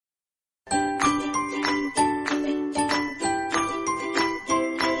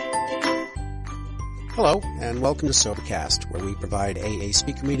Hello, and welcome to SoberCast, where we provide AA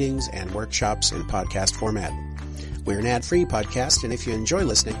speaker meetings and workshops in podcast format. We're an ad-free podcast, and if you enjoy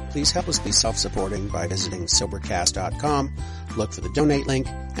listening, please help us be self-supporting by visiting Sobercast.com, look for the donate link,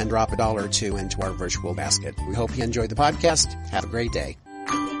 and drop $1 or $2 into our virtual basket. We hope you enjoyed the podcast. Have a great day.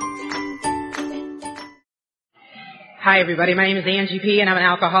 Hi, everybody. My name is Angie P, and I'm an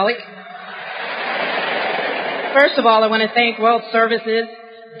alcoholic. First of all, I want to thank World Services,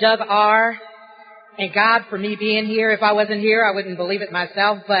 Doug R., and God for me being here. If I wasn't here, I wouldn't believe it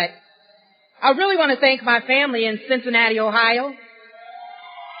myself. But I really want to thank my family in Cincinnati, Ohio,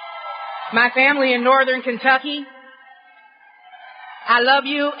 my family in Northern Kentucky. I love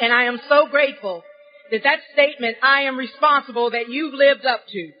you, and I am so grateful that statement, I am responsible, that you've lived up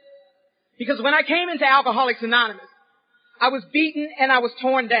to. Because when I came into Alcoholics Anonymous, I was beaten and I was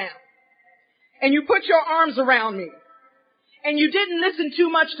torn down. And you put your arms around me. And you didn't listen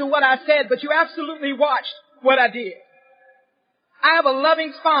too much to what I said, but you absolutely watched what I did. I have a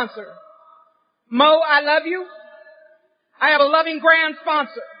loving sponsor. Mo, I love you. I have a loving grand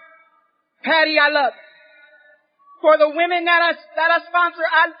sponsor. Patty, I love you. For the women that I sponsor,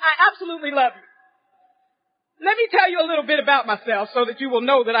 I absolutely love you. Let me tell you a little bit about myself so that you will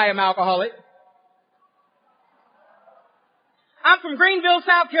know that I am alcoholic. I'm from Greenville,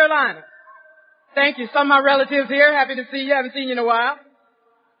 South Carolina. Thank you. Some of my relatives here. Happy to see you. Haven't seen you in a while.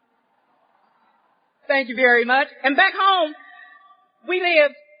 Thank you very much. And back home, we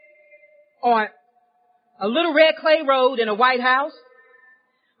lived on a little red clay road in a white house.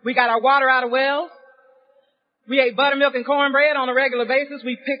 We got our water out of wells. We ate buttermilk and cornbread on a regular basis.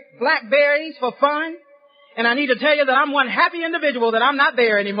 We picked blackberries for fun. And I need to tell you that I'm one happy individual that I'm not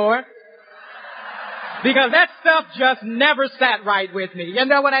there anymore. Because that stuff just never sat right with me. You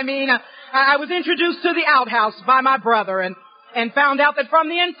know what I mean? I was introduced to the outhouse by my brother and found out that from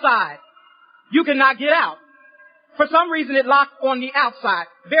the inside, you cannot get out. For some reason, it locked on the outside.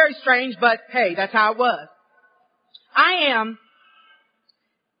 Very strange, but hey, that's how it was. I am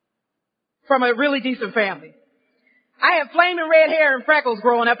from a really decent family. I had flaming red hair and freckles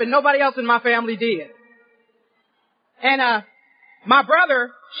growing up, and nobody else in my family did. And my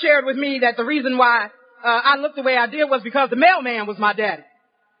brother shared with me that the reason why I looked the way I did was because the mailman was my daddy.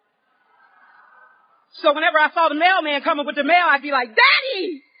 So whenever I saw the mailman coming with the mail, I'd be like,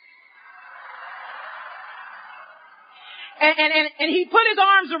 Daddy! And he put his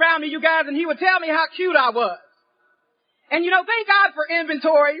arms around me, you guys, and he would tell me how cute I was. And you know, thank God for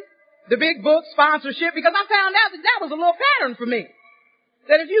inventory, the big book, sponsorship, because I found out that was a little pattern for me.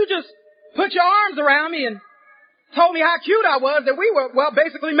 That if you just put your arms around me and told me how cute I was, that we were, well,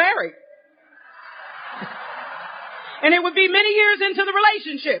 basically married. And it would be many years into the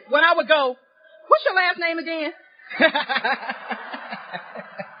relationship when I would go, what's your last name again?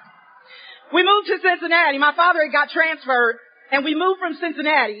 We moved to Cincinnati. My father had got transferred, and we moved from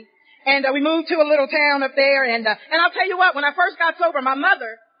Cincinnati, and we moved to a little town up there. And I'll tell you what, when I first got sober, my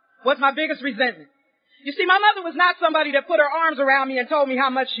mother was my biggest resentment. You see, my mother was not somebody that put her arms around me and told me how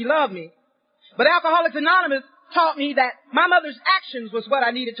much she loved me. But Alcoholics Anonymous taught me that my mother's actions was what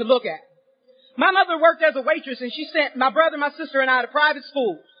I needed to look at. My mother worked as a waitress, and she sent my brother, my sister, and I to private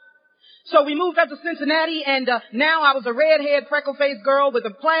schools. So we moved up to Cincinnati, and now I was a redhead, freckle-faced girl with a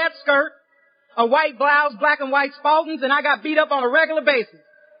plaid skirt, a white blouse, black and white Spaldings, and I got beat up on a regular basis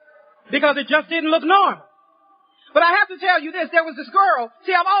because it just didn't look normal. But I have to tell you this, there was this girl.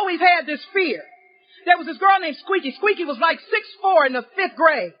 See, I've always had this fear. There was this girl named Squeaky. Squeaky was like 6'4" in the 5th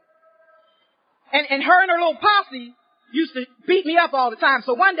grade. And her and her little posse used to beat me up all the time.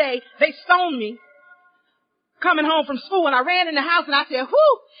 So one day, they stoned me coming home from school, and I ran in the house, and I said,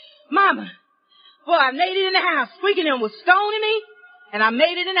 whoo, Mama, boy, I made it in the house. Squeaky and was stoning me, and I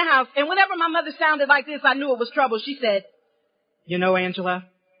made it in the house. And whenever my mother sounded like this, I knew it was trouble. She said, you know, Angela,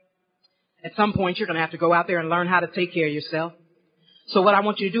 at some point, you're going to have to go out there and learn how to take care of yourself. So what I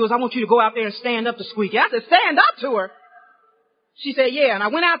want you to do is I want you to go out there and stand up to Squeaky. I said, stand up to her? She said, yeah. And I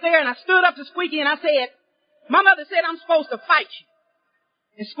went out there and I stood up to Squeaky and I said, my mother said I'm supposed to fight you.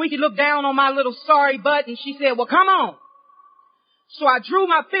 And Squeaky looked down on my little sorry butt and she said, well, come on. So I drew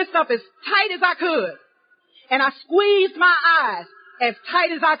my fist up as tight as I could. And I squeezed my eyes as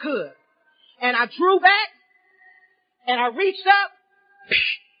tight as I could. And I drew back and I reached up.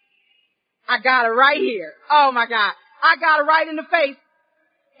 I got her right here. Oh my God. I got her right in the face.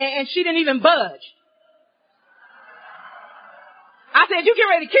 And she didn't even budge. I said, you get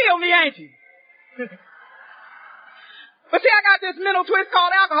ready to kill me, ain't you? But see, I got this mental twist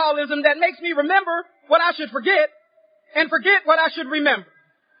called alcoholism that makes me remember what I should forget and forget what I should remember.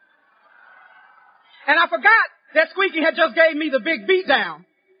 And I forgot that Squeaky had just gave me the big beat down.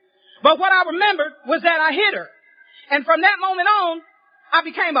 But what I remembered was that I hit her. And from that moment on, I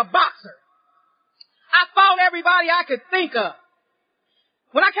became a boxer. I fought everybody I could think of.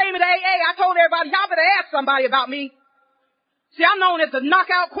 When I came into AA, I told everybody, y'all better ask somebody about me. See, I'm known as the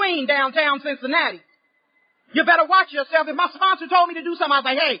knockout queen downtown Cincinnati. You better watch yourself. If my sponsor told me to do something, I was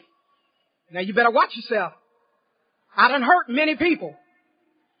like, hey, now you better watch yourself. I done hurt many people.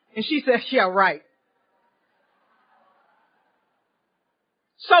 And she said, yeah, right.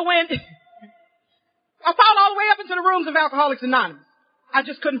 So when I fought all the way up into the rooms of Alcoholics Anonymous, I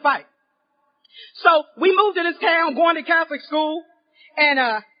just couldn't fight. So we moved to this town, going to Catholic school, and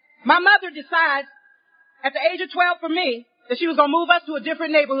my mother decides at the age of 12 for me that she was going to move us to a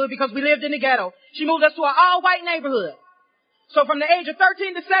different neighborhood because we lived in the ghetto. She moved us to an all-white neighborhood. So from the age of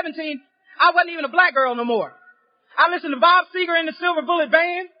 13 to 17, I wasn't even a black girl no more. I listened to Bob Seger and the Silver Bullet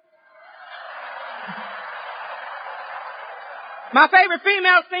Band. My favorite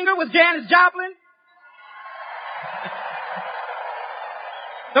female singer was Janis Joplin.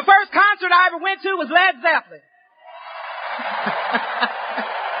 The first concert I ever went to was Led Zeppelin.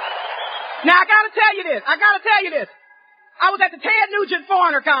 Now I gotta tell you this. I was at the Ted Nugent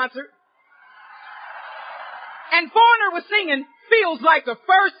Foreigner concert, and Foreigner was singing Feels Like the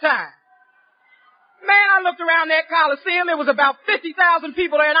First Time. Man, I looked around that Coliseum. There was about 50,000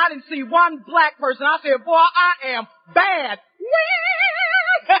 people there, and I didn't see one black person. I said, boy, I am bad.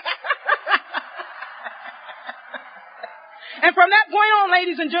 And from that point on,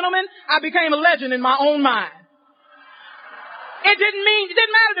 ladies and gentlemen, I became a legend in my own mind. It didn't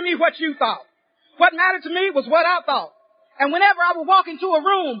matter to me what you thought. What mattered to me was what I thought. And whenever I would walk into a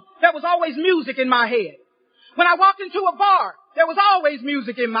room, there was always music in my head. When I walked into a bar, there was always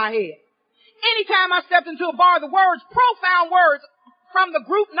music in my head. Anytime I stepped into a bar, the words, profound words from the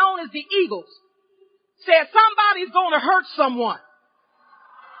group known as the Eagles, said somebody's going to hurt someone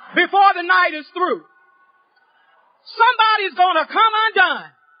before the night is through. Somebody's going to come undone.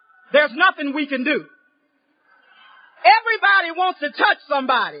 There's nothing we can do. Everybody wants to touch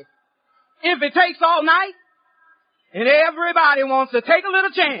somebody if it takes all night. And everybody wants to take a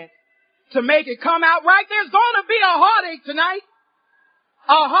little chance to make it come out right. There's going to be a heartache tonight.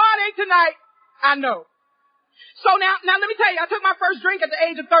 A heartache tonight, I know. So now let me tell you, I took my first drink at the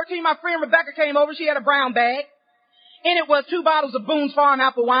age of 13. My friend Rebecca came over. She had a brown bag. In it was 2 bottles of Boone's Farm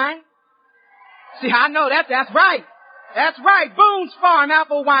apple wine. See, I know that's right. That's right. Boone's Farm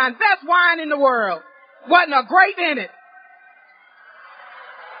apple wine. Best wine in the world. Wasn't a grape in it.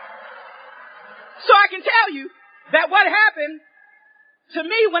 So I can tell you that what happened to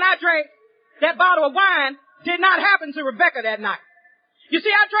me when I drank that bottle of wine did not happen to Rebecca that night. You see,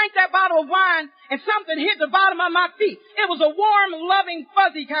 I drank that bottle of wine and something hit the bottom of my feet. It was a warm, loving,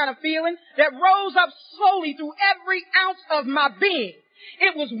 fuzzy kind of feeling that rose up slowly through every ounce of my being.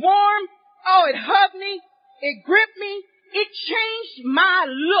 It was warm. Oh, it hugged me. It gripped me. It changed my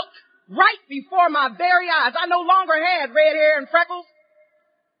look right before my very eyes. I no longer had red hair and freckles.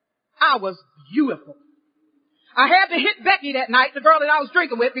 I was beautiful. I had to hit Becky that night, the girl that I was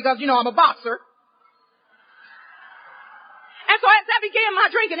drinking with, because, you know, I'm a boxer. And so as I began my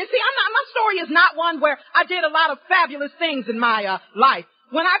drinking, and see, my story is not one where I did a lot of fabulous things in my life.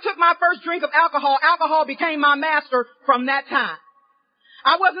 When I took my first drink of alcohol, alcohol became my master from that time.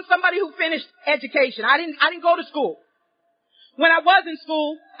 I wasn't somebody who finished education. I didn't go to school. When I was in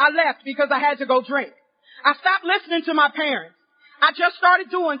school, I left because I had to go drink. I stopped listening to my parents. I just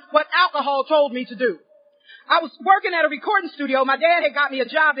started doing what alcohol told me to do. I was working at a recording studio. My dad had got me a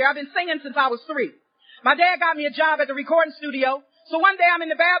job there. I've been singing since I was 3. My dad got me a job at the recording studio. So one day I'm in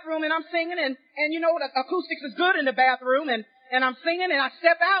the bathroom and I'm singing and you know, the acoustics is good in the bathroom and I'm singing and I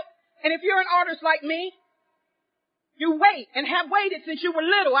step out. And if you're an artist like me, you wait and have waited since you were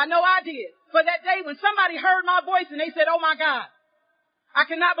little. I know I did. For that day when somebody heard my voice and they said, oh my God, I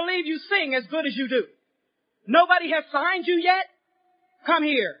cannot believe you sing as good as you do. Nobody has signed you yet. Come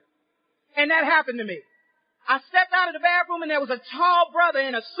here. And that happened to me. I stepped out of the bathroom and there was a tall brother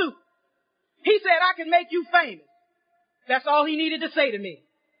in a suit. He said, I can make you famous. That's all he needed to say to me.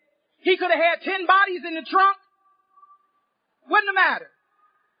 He could have had 10 bodies in the trunk. Wouldn't have mattered.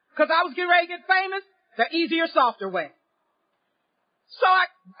 Because I was getting ready to get famous the easier, softer way. So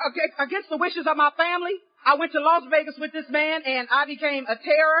against the wishes of my family, I went to Las Vegas with this man and I became a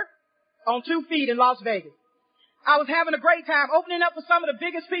terror on 2 feet in Las Vegas. I was having a great time opening up for some of the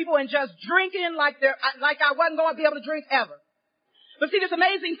biggest people and just drinking like I wasn't going to be able to drink ever. But see, this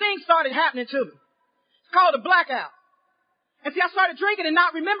amazing thing started happening to me. It's called a blackout. And see, I started drinking and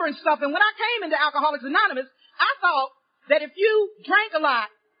not remembering stuff. And when I came into Alcoholics Anonymous, I thought that if you drank a lot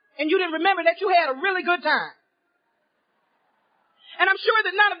and you didn't remember that you had a really good time. And I'm sure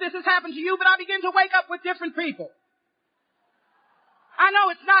that none of this has happened to you, but I begin to wake up with different people. I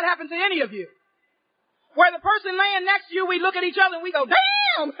know it's not happened to any of you. Where the person laying next to you, we look at each other and we go,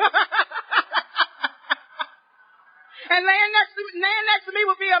 damn! And laying next to me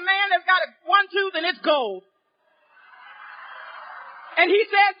would be a man that's got one tooth and it's gold. And he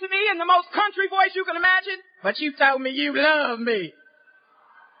says to me in the most country voice you can imagine, but you told me you love me.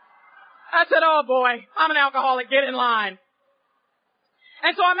 I said, oh boy, I'm an alcoholic, get in line.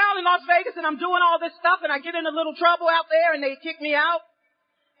 And so I'm out in Las Vegas and I'm doing all this stuff and I get in a little trouble out there and they kick me out.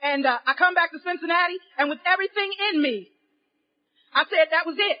 And I come back to Cincinnati and with everything in me, I said that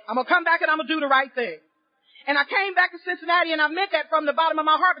was it. I'm going to come back and I'm going to do the right thing. And I came back to Cincinnati and I meant that from the bottom of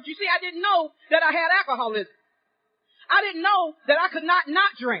my heart. But you see, I didn't know that I had alcoholism. I didn't know that I could not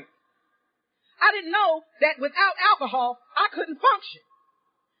drink. I didn't know that without alcohol, I couldn't function.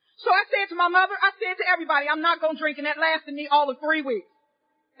 So I said to my mother, I said to everybody, I'm not going to drink. And that lasted me all of 3 weeks.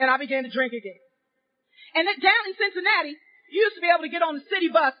 And I began to drink again. And then down in Cincinnati, you used to be able to get on the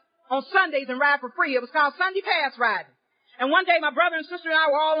city bus on Sundays and ride for free. It was called Sunday Pass riding. And one day my brother and sister and I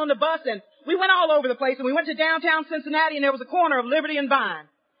were all on the bus and we went all over the place and we went to downtown Cincinnati and there was a corner of Liberty and Vine.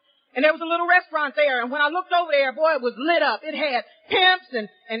 And there was a little restaurant there and when I looked over there, boy, it was lit up. It had pimps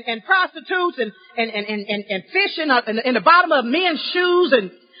and prostitutes and fish in the bottom of men's shoes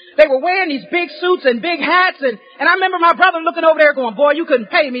and they were wearing these big suits and big hats and I remember my brother looking over there going, boy, you couldn't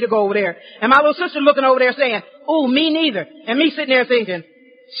pay me to go over there. And my little sister looking over there saying, ooh, me neither. And me sitting there thinking,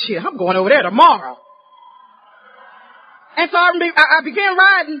 shit, I'm going over there tomorrow. And so I began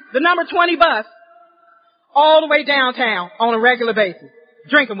riding the number 20 bus all the way downtown on a regular basis,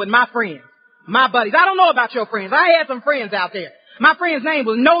 drinking with my friends, my buddies. I don't know about your friends. I had some friends out there. My friend's name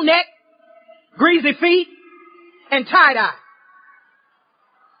was No Neck, Greasy Feet, and Tie-Dye.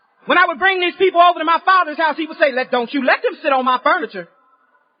 When I would bring these people over to my father's house, he would say, don't you let them sit on my furniture.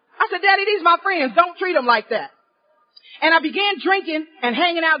 I said, Daddy, these are my friends. Don't treat them like that. And I began drinking and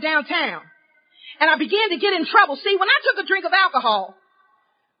hanging out downtown. And I began to get in trouble. See, when I took a drink of alcohol,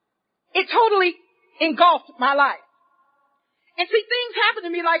 it totally engulfed my life. And see, things happened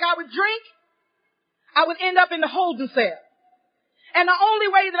to me like I would drink, I would end up in the holding cell. And the only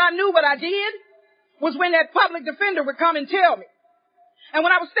way that I knew what I did was when that public defender would come and tell me. And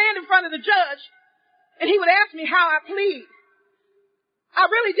when I would stand in front of the judge and he would ask me how I plead, I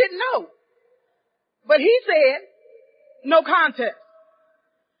really didn't know. But he said, no contest.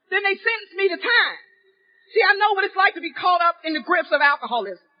 Then they sentenced me to time. See, I know what it's like to be caught up in the grips of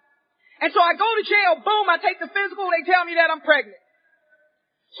alcoholism. And so I go to jail, boom, I take the physical, they tell me that I'm pregnant.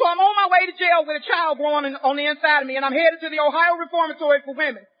 So I'm on my way to jail with a child growing on the inside of me, and I'm headed to the Ohio Reformatory for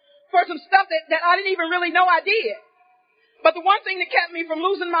Women for some stuff that I didn't even really know I did. But the one thing that kept me from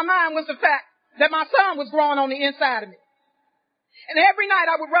losing my mind was the fact that my son was growing on the inside of me. And every night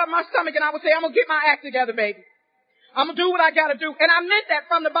I would rub my stomach and I would say, I'm going to get my act together, baby. I'm going to do what I got to do. And I meant that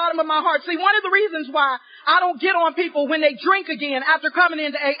from the bottom of my heart. See, one of the reasons why I don't get on people when they drink again after coming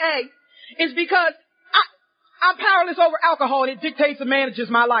into AA is because I'm powerless over alcohol and it dictates and manages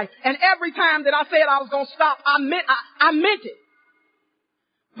my life. And every time that I said I was going to stop, I meant it.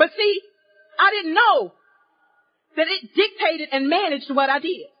 But see, I didn't know that it dictated and managed what I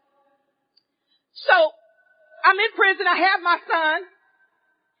did. So I'm in prison. I have my son.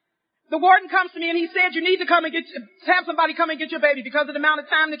 The warden comes to me and he said, you need to have somebody come and get your baby because of the amount of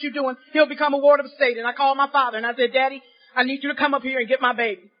time that you're doing, he'll become a ward of the state. And I called my father and I said, Daddy, I need you to come up here and get my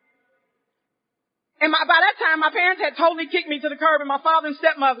baby. And by that time, my parents had totally kicked me to the curb and my father and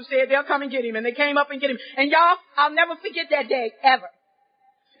stepmother said they'll come and get him. And they came up and get him. And y'all, I'll never forget that day, ever.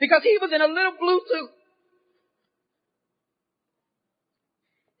 Because he was in a little blue suit.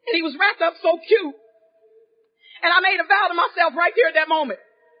 And he was wrapped up so cute. And I made a vow to myself right there at that moment.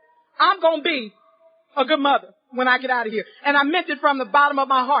 I'm going to be a good mother when I get out of here. And I meant it from the bottom of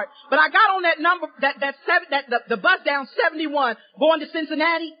my heart. But I got on that number, the bus down 71 going to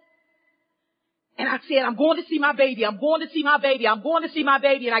Cincinnati. And I said, I'm going to see my baby. I'm going to see my baby. I'm going to see my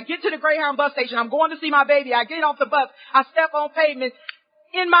baby. And I get to the Greyhound bus station. I'm going to see my baby. I get off the bus. I step on pavement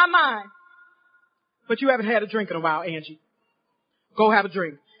in my mind. But you haven't had a drink in a while, Angie. Go have a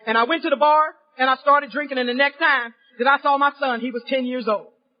drink. And I went to the bar and I started drinking. And the next time that I saw my son, he was 10 years old.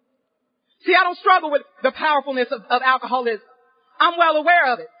 See, I don't struggle with the powerfulness of alcoholism. I'm well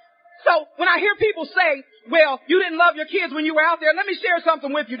aware of it. So when I hear people say, well, you didn't love your kids when you were out there, let me share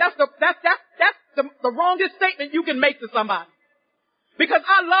something with you. That's the wrongest statement you can make to somebody. Because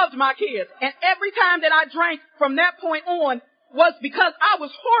I loved my kids. And every time that I drank from that point on was because I was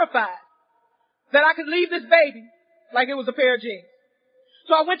horrified that I could leave this baby like it was a pair of jeans.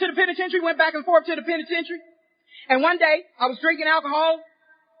 So I went to the penitentiary, went back and forth to the penitentiary. And one day, I was drinking alcohol,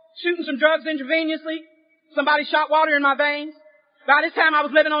 shooting some drugs intravenously. Somebody shot water in my veins. By this time, I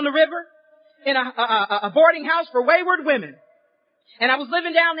was living on the river in a boarding house for wayward women. And I was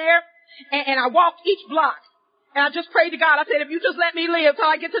living down there, and I walked each block. And I just prayed to God. I said, if you just let me live till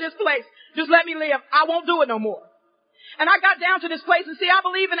I get to this place, just let me live. I won't do it no more. And I got down to this place, and see, I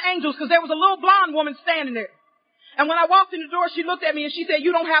believe in angels because there was a little blonde woman standing there. And when I walked in the door, she looked at me and she said,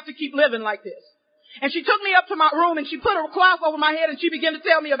 you don't have to keep living like this. And she took me up to my room and she put a cloth over my head and she began to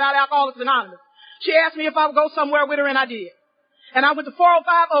tell me about Alcoholics Anonymous. She asked me if I would go somewhere with her, and I did. And I went to 405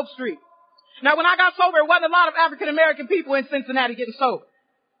 Oak Street. Now, when I got sober, it wasn't a lot of African American people in Cincinnati getting sober.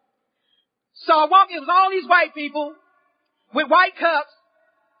 So I walked, it was all these white people with white cups.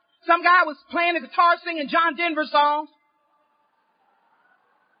 Some guy was playing the guitar singing John Denver songs.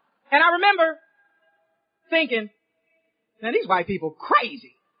 And I remember thinking, man, these white people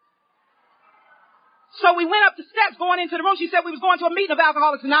crazy. So we went up the steps going into the room. She said we was going to a meeting of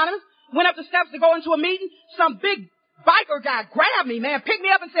Alcoholics Anonymous. Went up the steps to go into a meeting. Some big biker guy grabbed me, man, picked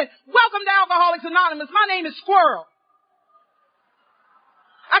me up and said, welcome to Alcoholics Anonymous. My name is Squirrel.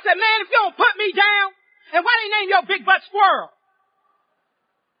 I said, man, if you don't put me down, and why they name your big butt Squirrel?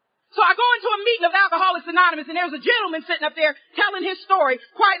 So I go into a meeting of Alcoholics Anonymous, and there's a gentleman sitting up there telling his story,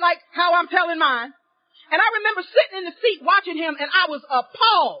 quite like how I'm telling mine. And I remember sitting in the seat watching him, and I was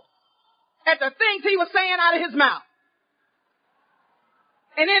appalled at the things he was saying out of his mouth.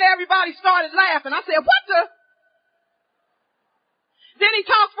 And then everybody started laughing. I said, what the? Then he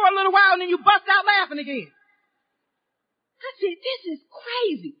talks for a little while, and then you bust out laughing again. I said, this is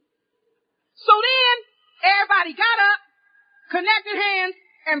crazy. So then everybody got up, connected hands,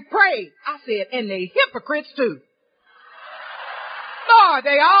 and prayed. I said, and they hypocrites too. Lord,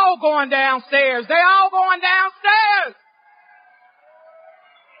 they all going downstairs. They all going downstairs.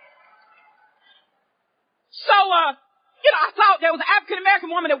 So, I thought there was an African-American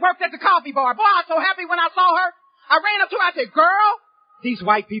woman that worked at the coffee bar. Boy, I was so happy when I saw her. I ran up to her. I said, girl, these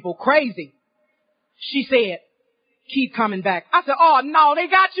white people crazy. She said, keep coming back. I said, oh, no, they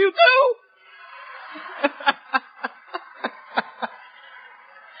got you too.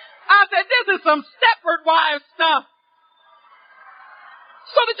 I said, this is some Stepford Wives stuff.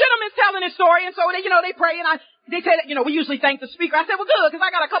 So the gentleman's telling his story, and so they pray, and they say that, we usually thank the speaker. I said, well, good, because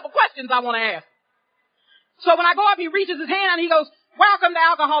I got a couple questions I want to ask. So when I go up, he reaches his hand, and he goes, welcome to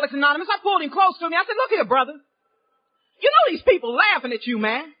Alcoholics Anonymous. I pulled him close to me. I said, look here, brother. You know these people laughing at you,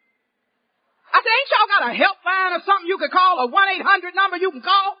 man. I said, ain't y'all got a helpline or something you could call, a 1-800 number you can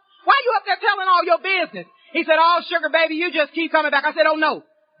call? Why are you up there telling all your business? He said, oh, sugar baby, you just keep coming back. I said, oh, no,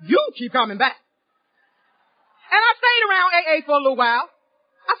 you keep coming back. And I stayed around AA for a little while.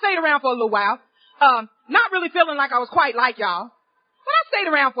 Not really feeling like I was quite like y'all. But I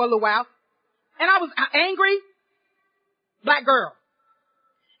stayed around for a little while. And I was angry black girl.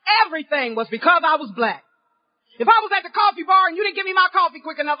 Everything was because I was black. If I was at the coffee bar and you didn't give me my coffee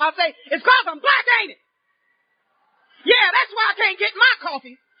quick enough, I'd say, it's because I'm black, ain't it? Yeah, that's why I can't get my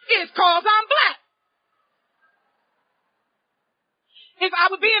coffee. It's because I'm black. If I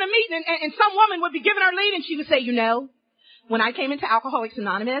would be in a meeting and some woman would be giving her lead and she would say, when I came into Alcoholics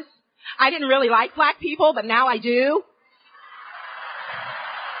Anonymous, I didn't really like black people, but now I do.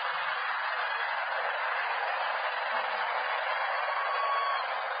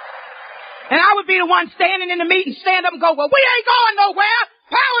 And I would be the one standing in the meeting, stand up and go, well, we ain't going nowhere.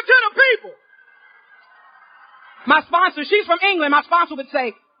 Power to the people. My sponsor, she's from England. My sponsor would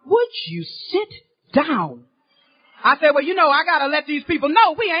say, would you sit down? I said, well, I got to let these people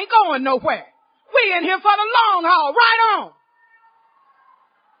know we ain't going nowhere. We in here for the long haul. Right on.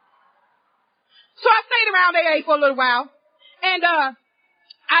 So I stayed around AA for a little while. And I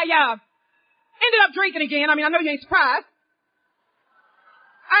ended up drinking again. I know you ain't surprised.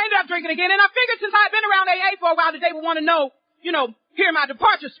 I ended up drinking again, and I figured since I had been around AA for a while that they would want to know, hear my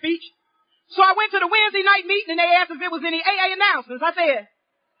departure speech. So I went to the Wednesday night meeting, and they asked if it was any AA announcements. I said,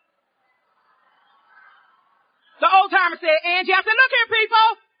 the old timer said, Angie, I said, look here, people.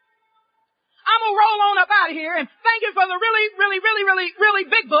 I'm going to roll on up out of here, and thank you for the really, really, really, really, really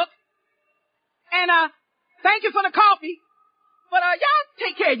big book. And thank you for the coffee. But y'all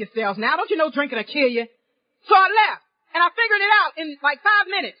take care of yourselves now. Don't you know drinking will kill you? So I left. And I figured it out in like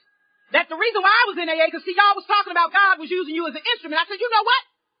 5 minutes that the reason why I was in AA, because see, y'all was talking about God was using you as an instrument. I said, you know what?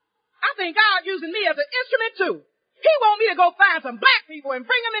 I think God using me as an instrument too. He want me to go find some black people and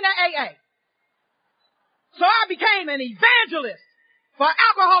bring them into AA. So I became an evangelist for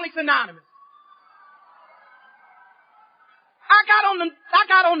Alcoholics Anonymous. I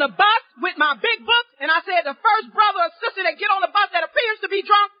got on the bus with my big book, and I said, the first brother or sister that get on the bus that appears to be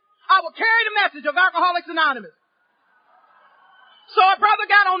drunk, I will carry the message of Alcoholics Anonymous. So a brother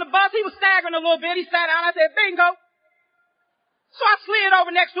got on the bus. He was staggering a little bit. He sat down. I said, bingo. So I slid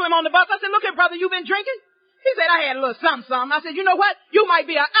over next to him on the bus. I said, look here, brother, you been drinking? He said, I had a little something. I said, you know what? You might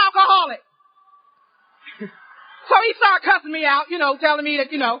be an alcoholic. So he started cussing me out, telling me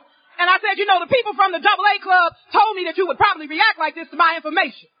that, And I said, the people from the AA club told me that you would probably react like this to my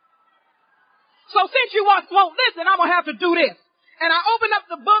information. So since you won't listen, I'm going to have to do this. And I opened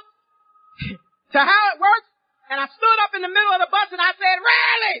up the book to how it works. And I stood up in the middle of the bus and I said,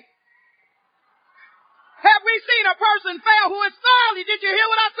 really? Have we seen a person fail who is thoroughly? Did you hear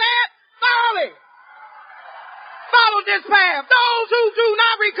what I said? Thoroughly. Follow this path. Those who do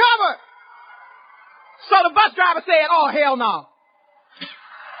not recover. So the bus driver said, oh, hell no.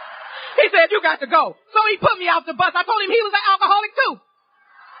 He said, you got to go. So he put me off the bus. I told him he was an alcoholic too.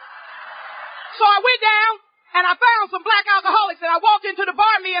 So I went down and I found some black alcoholics and I walked into the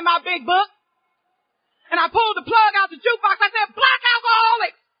bar, me and my big book. And I pulled the plug out the jukebox. I said, black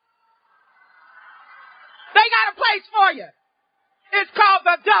alcoholics. They got a place for you. It's called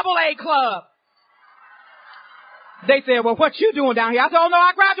the AA Club. They said, well, what you doing down here? I said, oh, no,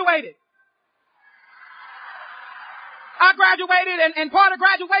 I graduated. And part of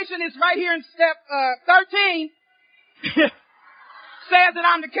graduation is right here in step 13. Says that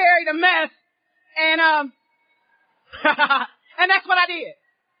I'm to carry the mess. And that's what I did.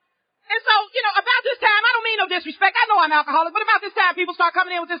 And so, about this time, I don't mean no disrespect. I know I'm alcoholic, but about this time, people start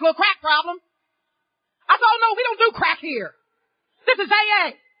coming in with this little crack problem. I said, oh, no, we don't do crack here. This is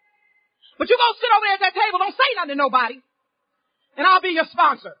AA. But you go sit over there at that table, don't say nothing to nobody, and I'll be your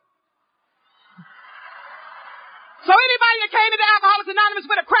sponsor. So anybody that came into Alcoholics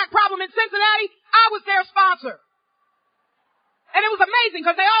Anonymous with a crack problem in Cincinnati, I was their sponsor. And it was amazing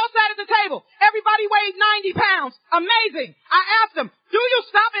because they all sat at the table. Everybody weighed 90 pounds. Amazing. I asked them, do you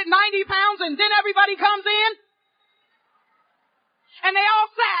stop at 90 pounds and then everybody comes in? And they all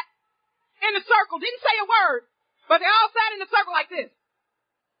sat in a circle. Didn't say a word, but they all sat in a circle like this.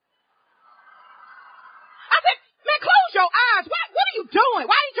 I said, man, close your eyes. What are you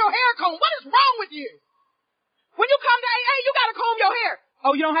doing? Why ain't your hair combed? What is wrong with you? When you come to AA, you got to comb your hair.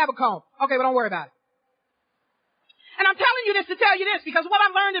 Oh, you don't have a comb. Okay, well, don't worry about it. And I'm telling you this to tell you this because what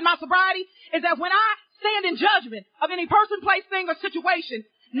I've learned in my sobriety is that when I stand in judgment of any person, place, thing, or situation,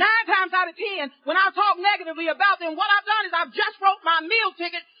 9 times out of 10, when I talk negatively about them, what I've done is I've just wrote my meal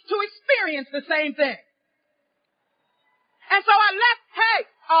ticket to experience the same thing. And so I left,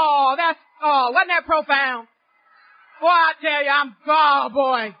 wasn't that profound? Boy, I tell you,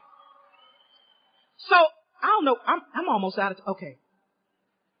 boy. So, I don't know, I'm almost out of,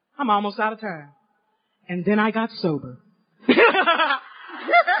 I'm almost out of time. And then I got sober. And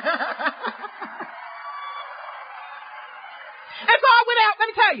so I went out, let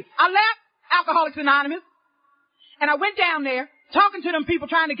me tell you, I left Alcoholics Anonymous, and I went down there, talking to them people,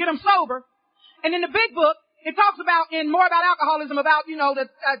 trying to get them sober. And in the big book, it talks more about alcoholism, about, that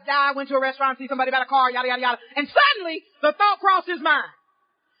a guy went to a restaurant, see somebody about a car, yada, yada, yada. And suddenly, the thought crossed his mind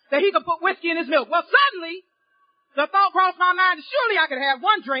that he could put whiskey in his milk. Well, suddenly, the thought crossed my mind that surely I could have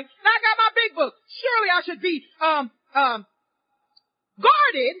one drink. Now I got my big book. Surely I should be,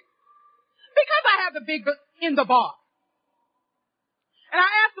 guarded because I have the big book in the bar. And I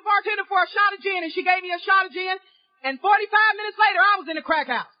asked the bartender for a shot of gin and she gave me a shot of gin. And 45 minutes later, I was in the crack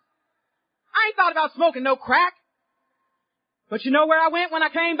house. I ain't thought about smoking no crack. But you know where I went when I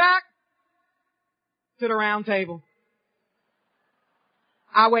came back? To the round table.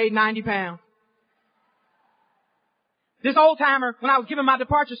 I weighed 90 pounds. This old timer, when I was giving my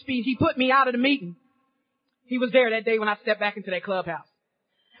departure speech, he put me out of the meeting. He was there that day when I stepped back into that clubhouse.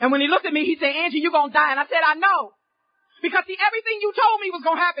 And when he looked at me, he said, Angie, you're going to die. And I said, I know. Because see, everything you told me was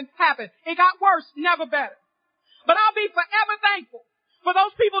going to happen. It got worse, never better. But I'll be forever thankful for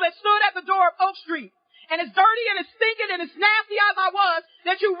those people that stood at the door of Oak Street. And as dirty and as stinking and as nasty as I was,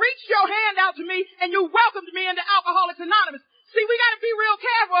 that you reached your hand out to me and you welcomed me into Alcoholics Anonymous. See, we got to be real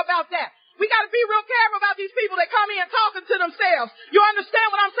careful about that. We got to be real careful about these people that come in talking to themselves. You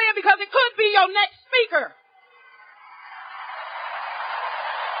understand what I'm saying? Because it could be your next speaker.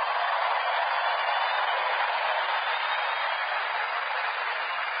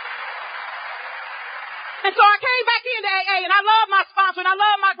 And so I came back into AA, and I love my sponsor, and I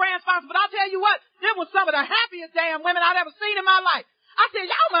love my grand sponsor, but I'll tell you what, them was some of the happiest damn women I'd ever seen in my life. I said,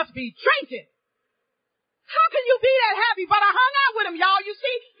 y'all must be drinking. How can you be that happy? But I hung out with them, y'all, you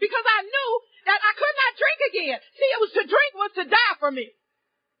see, because I knew that I could not drink again. See, it was to drink was to die for me.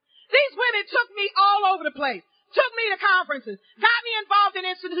 These women took me all over the place, took me to conferences, got me involved in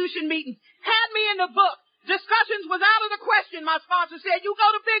institution meetings, had me in the book. Discussions was out of the question, my sponsor said. You go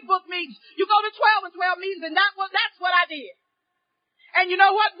to big book meetings. You go to 12 and 12 meetings, and that's what I did. And you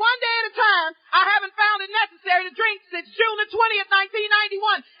know what? One day at a time, I haven't found it necessary to drink since June the 20th,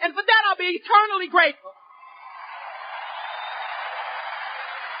 1991. And for that, I'll be eternally grateful.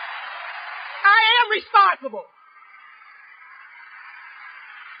 I am responsible.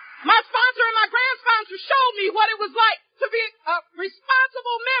 My sponsor and my grand sponsor showed me what it was like to be a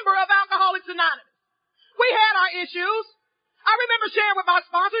responsible member of Alcoholics Anonymous. We had our issues. I remember sharing with my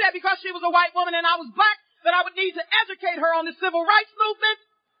sponsor that because she was a white woman and I was black, that I would need to educate her on the civil rights movement.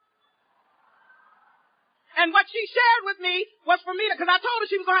 And what she shared with me was for me to, because I told her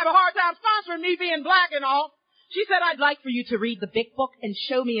she was going to have a hard time sponsoring me being black and all. She said, I'd like for you to read the big book and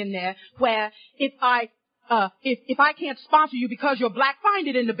show me in there where if I can't sponsor you because you're black, find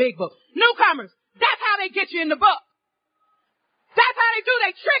it in the big book. Newcomers, that's how they get you in the book. That's how they do.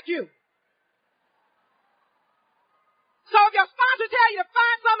 They trick you. So if your sponsor tell you to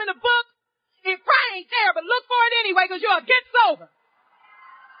find something in the book, it probably ain't there, but look for it anyway because you'll get sober.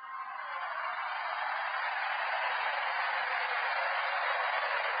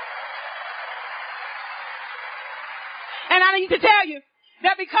 And I need to tell you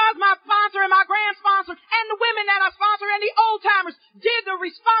that because my sponsor and my grand sponsor and the women that I sponsor and the old timers did the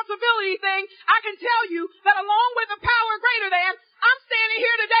responsibility thing, I can tell you that along with the power greater than, I'm standing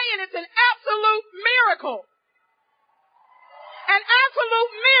here today and it's an absolute miracle. An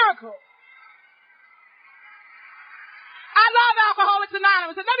absolute miracle. I love Alcoholics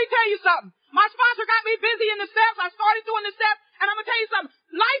Anonymous. And let me tell you something. My sponsor got me busy in the steps. I started doing the steps. And I'm going to tell you something.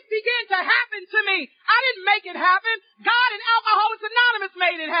 Life began to happen to me. I didn't make it happen. God and Alcoholics Anonymous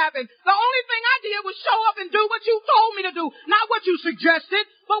made it happen. The only thing I did was show up and do what you told me to do. Not what you suggested,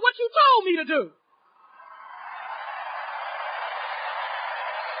 but what you told me to do.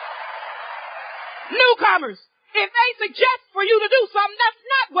 Newcomers, if they suggest for you to do something, that's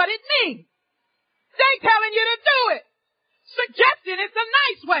not what it means. They telling you to do it. Suggesting it's a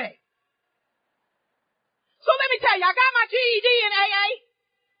nice way. So let me tell you, I got my GED in AA,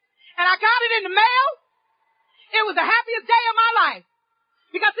 and I got it in the mail. It was the happiest day of my life.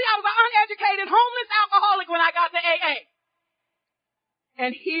 Because see, I was an uneducated, homeless alcoholic when I got to AA.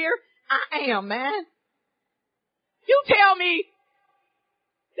 And here I am, man. You tell me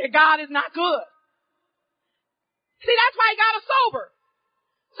that God is not good. See, that's why he got us sober.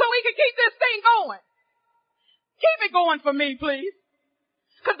 So we can keep this thing going. Keep it going for me, please.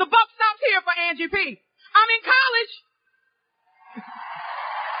 Because the buck stops here for Angie P. I'm in college.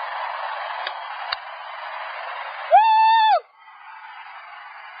 Woo!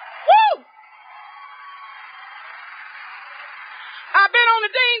 Woo! I've been on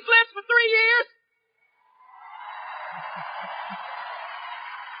the dean's list for 3 years.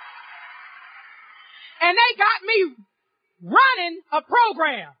 And they got me running a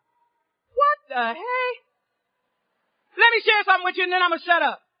program. What the heck? Let me share something with you and then I'm going to shut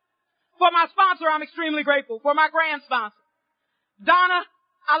up. For my sponsor, I'm extremely grateful. For my grand sponsor, Donna,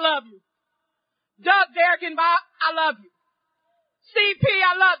 I love you. Doug, Derek, and Bob, I love you. CP,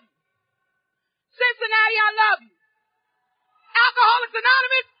 I love you. Cincinnati, I love you. Alcoholics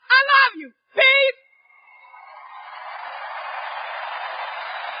Anonymous, I love you. Peace.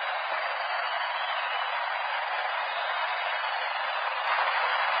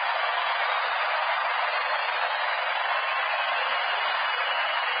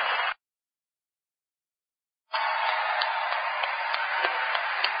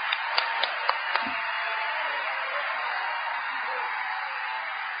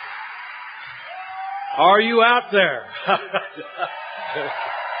 Are you out there?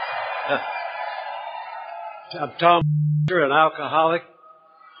 I'm Tom, an alcoholic,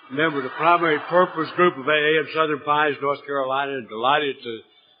 member of the Primary Purpose Group of AA in Southern Pines, North Carolina, and delighted to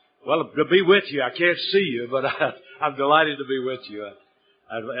be with you. I can't see you, but I'm delighted to be with you.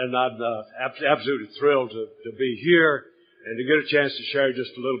 And I'm absolutely thrilled to be here and to get a chance to share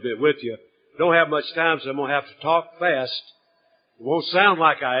just a little bit with you. Don't have much time, so I'm going to have to talk fast. It won't sound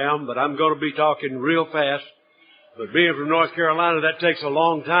like I am, but I'm going to be talking real fast. But being from North Carolina, that takes a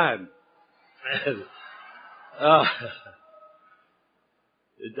long time. I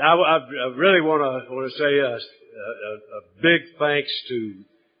really want to say a big thanks to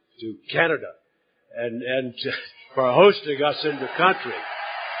Canada and for hosting us in the country.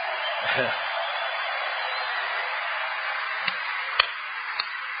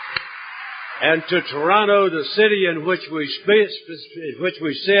 And to Toronto, the city in which we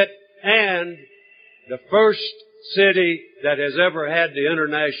sit, and the first city that has ever had the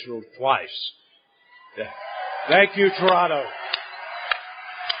International twice. Thank you, Toronto.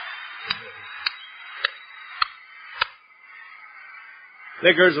 I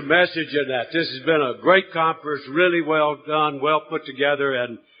think there's a message in that. This has been a great conference, really well done, well put together,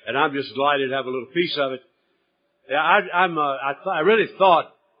 and I'm just delighted to have a little piece of it. Yeah, I really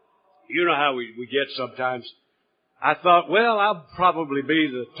thought, you know how we get sometimes. I thought, well, I'll probably be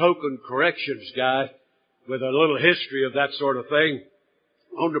the token corrections guy with a little history of that sort of thing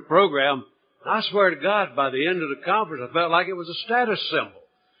on the program. And I swear to God, by the end of the conference, I felt like it was a status symbol.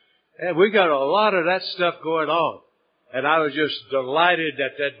 And we got a lot of that stuff going on. And I was just delighted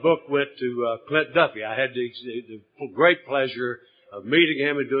that that book went to Clint Duffy. I had the great pleasure of meeting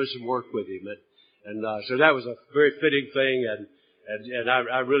him and doing some work with him. And so that was a very fitting thing, and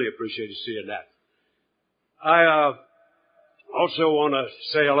I really appreciated seeing that. I also want to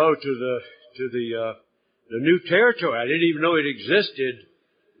say hello to the new territory. I didn't even know it existed.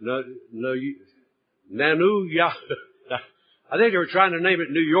 Nanu, yeah. I think they were trying to name it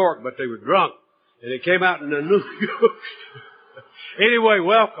New York, but they were drunk, and it came out in the New York. Anyway,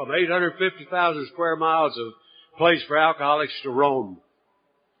 welcome. 850,000 square miles of place for alcoholics to roam.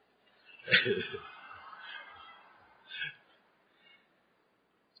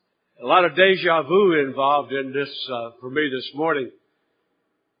 A lot of deja vu involved in this for me this morning.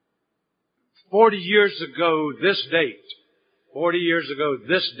 40 years ago this date,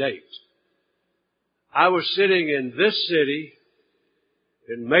 I was sitting in this city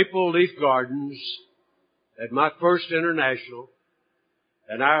in Maple Leaf Gardens at my first international,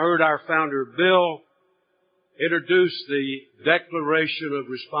 and I heard our founder Bill introduce the Declaration of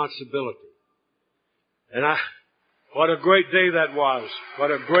Responsibility. And what a great day that was.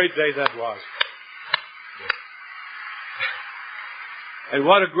 What a great day that was. And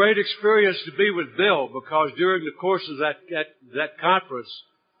what a great experience to be with Bill, because during the course of that conference,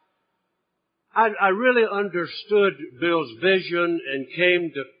 I really understood Bill's vision and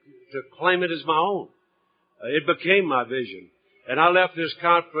came to claim it as my own. It became my vision. And I left this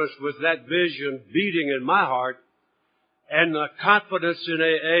conference with that vision beating in my heart, and the confidence in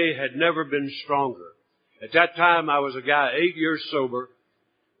AA had never been stronger. At that time, I was a guy 8 years sober.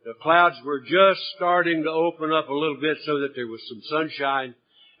 The clouds were just starting to open up a little bit so that there was some sunshine.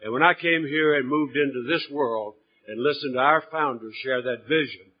 And when I came here and moved into this world and listened to our founder share that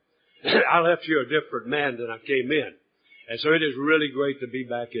vision, I left here a different man than I came in. And so it is really great to be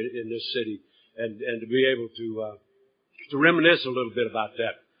back in this city and to be able to reminisce a little bit about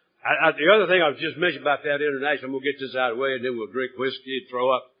that. The other thing I was just mentioning about that international, I'm going to get this out of the way, and then we'll drink whiskey and throw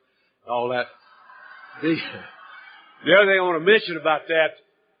up, all that. The other thing I want to mention about that,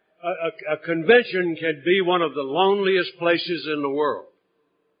 a convention can be one of the loneliest places in the world.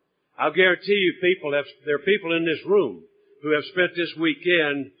 I'll guarantee you there are people in this room who have spent this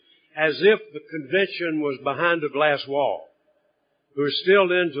weekend as if the convention was behind a glass wall, who are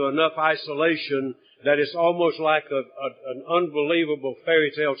still into enough isolation that it's almost like an unbelievable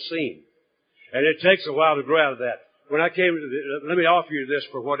fairy tale scene. And it takes a while to grow out of that. When I came let me offer you this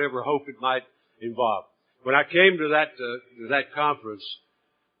for whatever hope it might involve. When I came to that conference,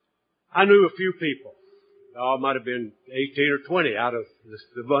 I knew a few people. It might have been 18 or 20 out of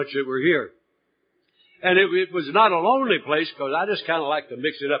the bunch that were here. And it was not a lonely place, because I just kind of like to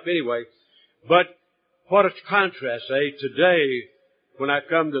mix it up anyway. But what a contrast, Today, when I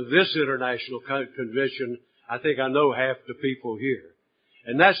come to this international convention, I think I know half the people here.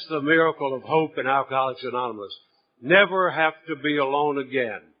 And that's the miracle of hope in Alcoholics Anonymous. Never have to be alone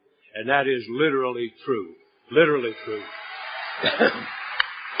again. And that is literally true. Literally true.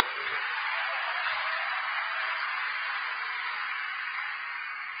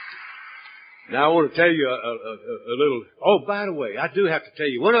 Now I want to tell you a little, by the way, I do have to tell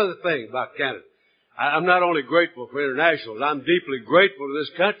you one other thing about Canada. I'm not only grateful for internationals, I'm deeply grateful to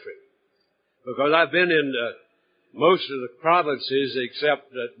this country, because I've been in most of the provinces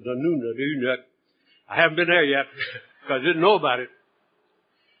except Nunavut. I haven't been there yet because I didn't know about it.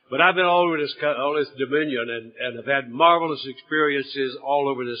 But I've been all over this dominion and have had marvelous experiences all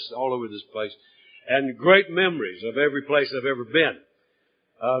over this place, and great memories of every place I've ever been.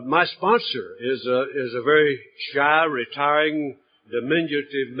 My sponsor is a very shy, retiring,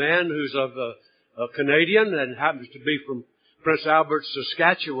 diminutive man who's of a Canadian and happens to be from Prince Albert,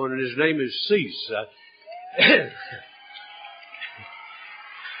 Saskatchewan, and his name is Cease.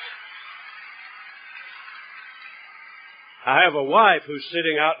 I have a wife who's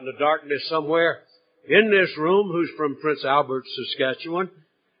sitting out in the darkness somewhere in this room who's from Prince Albert, Saskatchewan,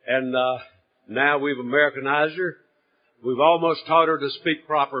 and now we've Americanized her. We've almost taught her to speak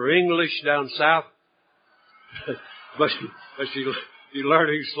proper English down south, but she's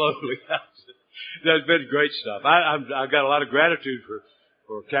learning slowly. That's been great stuff. I've got a lot of gratitude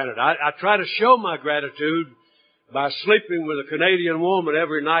for Canada. I try to show my gratitude by sleeping with a Canadian woman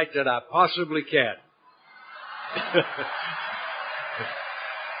every night that I possibly can.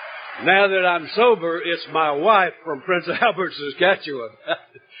 Now that I'm sober, it's my wife from Prince Albert, Saskatchewan.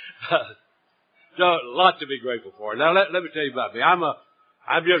 So a lot to be grateful for. Now let me tell you about me. I'm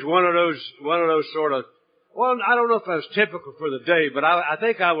just one of those sort of, well, I don't know if I was typical for the day, but I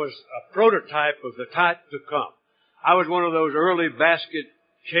think I was a prototype of the type to come. I was one of those early basket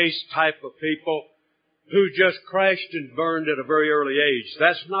case type of people who just crashed and burned at a very early age.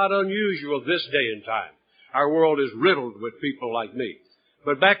 That's not unusual this day and time. Our world is riddled with people like me.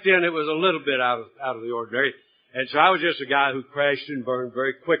 But back then it was a little bit out of the ordinary. And so I was just a guy who crashed and burned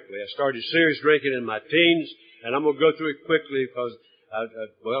very quickly. I started serious drinking in my teens, and I'm going to go through it quickly because,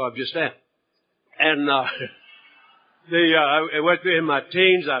 I'm just am. And, I went through in my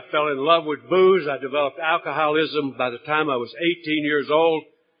teens. I fell in love with booze. I developed alcoholism by the time I was 18 years old.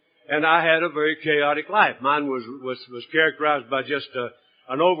 And I had a very chaotic life. Mine was characterized by just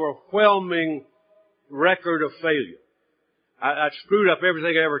an overwhelming record of failure. I screwed up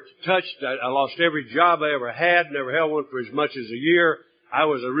everything I ever touched. I lost every job I ever had, never held one for as much as a year. I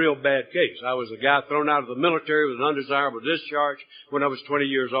was a real bad case. I was a guy thrown out of the military with an undesirable discharge when I was 20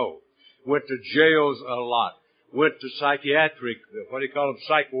 years old. Went to jails a lot. Went to psychiatric,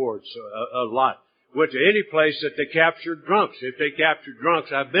 psych wards a lot. Went to any place that they captured drunks. If they captured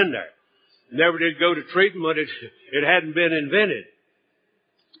drunks, I've been there. Never did go to treatment. It hadn't been invented.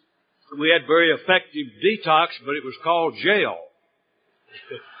 We had very effective detox, but it was called jail.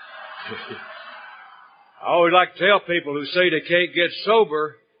 I always like to tell people who say they can't get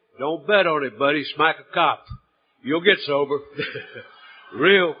sober, don't bet on it, buddy. Smack a cop. You'll get sober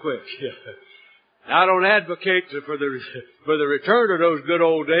real quick. I don't advocate for the return of those good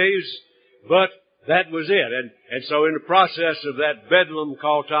old days, but that was it. And so in the process of that bedlam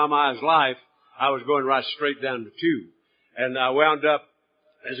called Tom I's life, I was going right straight down the tube. And I wound up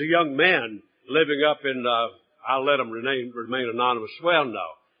as a young man living up in, I'll let them remain anonymous. Well,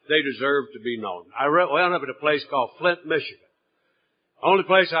 no. They deserve to be known. I wound up at a place called Flint, Michigan. Only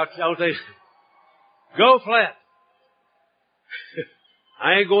place I'll tell you, go Flint.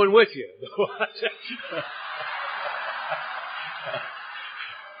 I ain't going with you.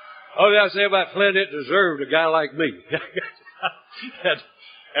 All I say about Flint, it deserved a guy like me.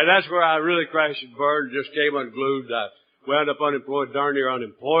 And that's where I really crashed and burned, just came unglued. I wound up unemployed, darn near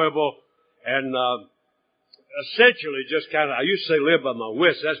unemployable. And, essentially just I used to say live by my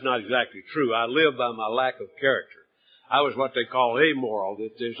wits. That's not exactly true. I live by my lack of character. I was what they call amoral.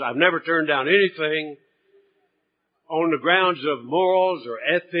 I've never turned down anything on the grounds of morals or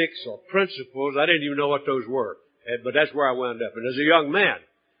ethics or principles. I didn't even know what those were. But that's where I wound up. And as a young man,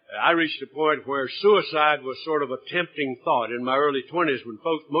 I reached a point where suicide was sort of a tempting thought. In my early 20s, when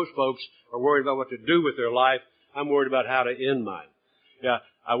most folks are worried about what to do with their life, I'm worried about how to end mine. Yeah,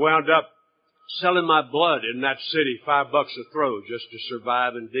 I wound up selling my blood in that city, $5 a throw, just to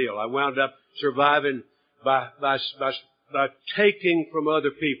survive and deal. I wound up surviving by taking from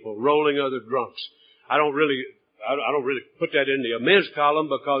other people, rolling other drunks. I don't really put that in the amends column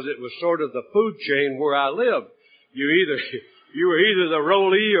because it was sort of the food chain where I lived. You were either the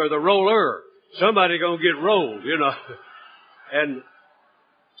rollee or the roller. Somebody gonna get rolled, And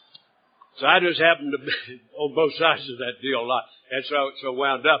so I just happened to be on both sides of that deal a lot. And so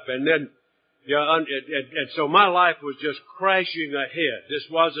wound up. And then, and so my life was just crashing ahead. This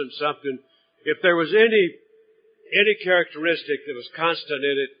wasn't something, if there was any characteristic that was constant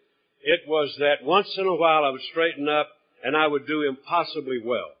in it, it was that once in a while I would straighten up and I would do impossibly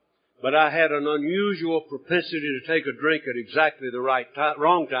well. But I had an unusual propensity to take a drink at exactly the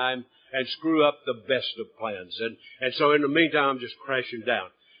wrong time and screw up the best of plans. And so in the meantime, I'm just crashing down.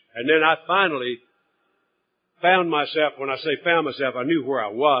 And then I finally found myself, when I say found myself, I knew where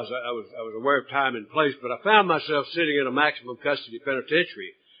I was. I was aware of time and place, but I found myself sitting in a maximum custody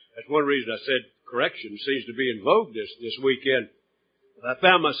penitentiary. That's one reason I said correction seems to be in vogue this weekend. I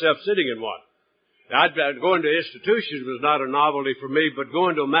found myself sitting in one. Now, going to institutions was not a novelty for me, but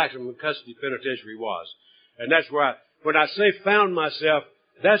going to a maximum custody penitentiary was. And that's where when I say found myself,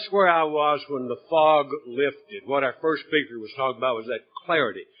 that's where I was when the fog lifted. What our first speaker was talking about was that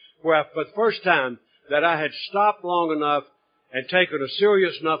clarity, where for the first time that I had stopped long enough and taken a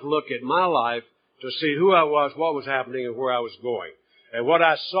serious enough look at my life to see who I was, what was happening, and where I was going. And what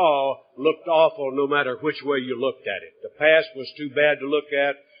I saw looked awful no matter which way you looked at it. The past was too bad to look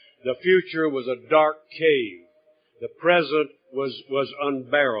at. The future was a dark cave. The present was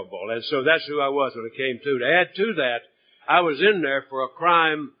unbearable. And so that's who I was when it came to. To add to that, I was in there for a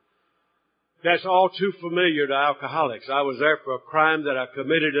crime That's all too familiar to alcoholics. I was there for a crime that I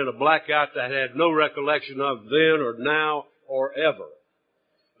committed in a blackout that I had no recollection of then or now or ever.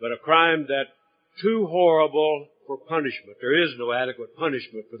 But a crime that too horrible for punishment. There is no adequate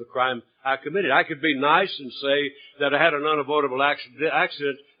punishment for the crime I committed. I could be nice and say that I had an unavoidable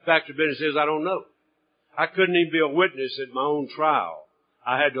accident. Fact of business is I don't know. I couldn't even be a witness at my own trial.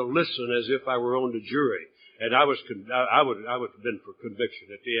 I had to listen as if I were on the jury. And I would have been for conviction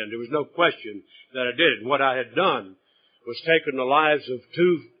at the end. There was no question that I did it. And what I had done was taken the lives of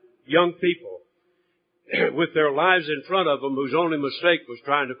two young people with their lives in front of them whose only mistake was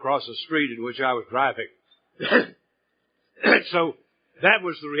trying to cross a street in which I was driving. So that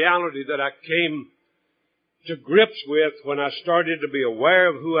was the reality that I came to grips with when I started to be aware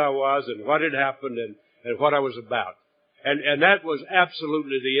of who I was and what had happened and what I was about. And that was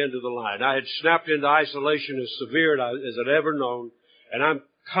absolutely the end of the line. I had snapped into isolation as severe as I'd ever known, and I'm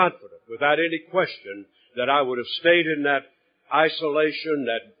confident, without any question, that I would have stayed in that isolation,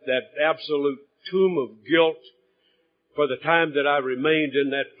 that absolute tomb of guilt for the time that I remained in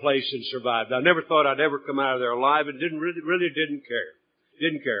that place and survived. I never thought I'd ever come out of there alive and really didn't care.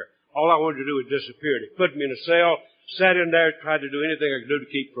 Didn't care. All I wanted to do was disappear. They put me in a cell, sat in there, tried to do anything I could do to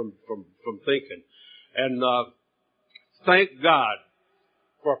keep from thinking. And, thank God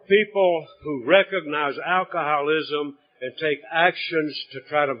for people who recognize alcoholism and take actions to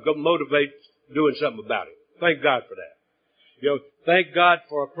try to motivate doing something about it. Thank God for that. You know, thank God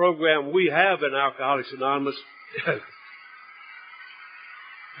for a program we have in Alcoholics Anonymous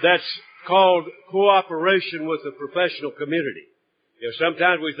that's called Cooperation with the Professional Community. You know,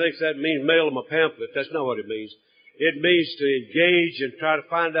 sometimes we think that means mail them a pamphlet. That's not what it means. It means to engage and try to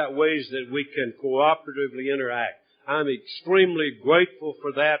find out ways that we can cooperatively interact. I'm extremely grateful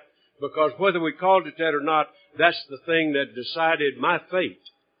for that because whether we called it that or not, that's the thing that decided my fate.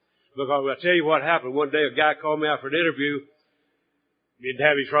 Because I tell you what happened. One day a guy called me out for an interview. He didn't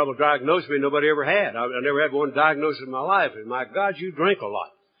have any trouble diagnosing me. Nobody ever had. I never had one diagnosis in my life. And my God, you drink a lot.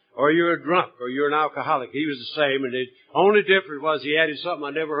 Or you're a drunk. Or you're an alcoholic. He was the same. And the only difference was he added something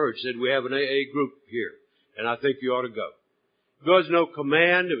I never heard. He said, we have an AA group here. And I think you ought to go. There was no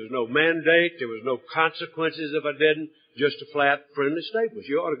command. There was no mandate. There was no consequences if I didn't. Just a flat, friendly statement.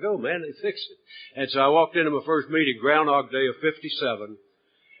 You ought to go, man. They fixed it. And so I walked into my first meeting, Groundhog Day of 57.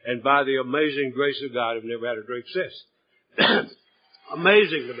 And by the amazing grace of God, I've never had a drink since.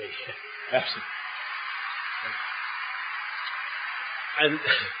 Amazing to me. And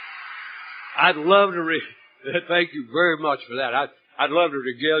I'd love to thank you very much for that. I'd love to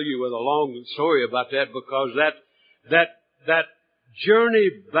regale you with a long story about that because that journey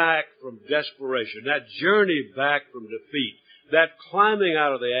back from desperation, that journey back from defeat, that climbing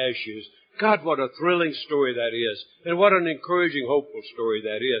out of the ashes, God, what a thrilling story that is. And what an encouraging, hopeful story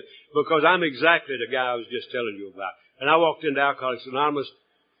that is. Because I'm exactly the guy I was just telling you about. And I walked into Alcoholics Anonymous.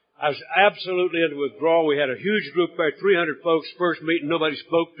 I was absolutely into withdrawal. We had a huge group there, 300 folks. First meeting, nobody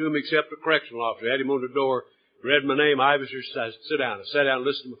spoke to him except the correctional officer. I had him on the door, read my name, Iverson, said, sit down. I sat down and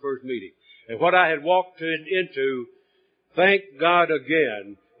listened to my first meeting. And what I had walked into, thank God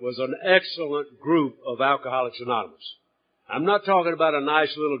again, was an excellent group of Alcoholics Anonymous. I'm not talking about a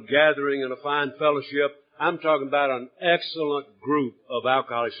nice little gathering and a fine fellowship. I'm talking about an excellent group of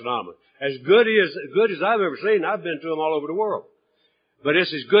Alcoholics Anonymous. As good as I've ever seen. I've been to them all over the world. But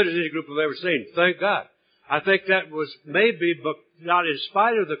it's as good as any group I've ever seen. Thank God. I think that was maybe, not in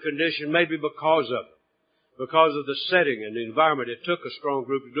spite of the condition, maybe because of it. Because of the setting and the environment. It took a strong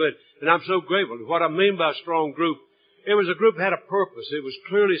group to do it. And I'm so grateful. What I mean by a strong group, it was a group that had a purpose. It was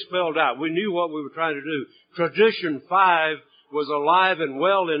clearly spelled out. We knew what we were trying to do. Tradition 5 was alive and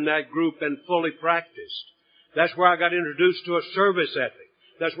well in that group and fully practiced. That's where I got introduced to a service ethic.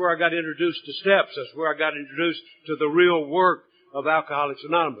 That's where I got introduced to steps. That's where I got introduced to the real work of Alcoholics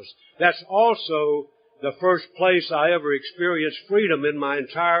Anonymous. That's also the first place I ever experienced freedom in my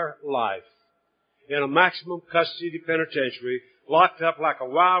entire life. In a maximum custody penitentiary, locked up like a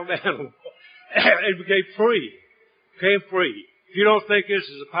wild animal, and became free. Became free. If you don't think this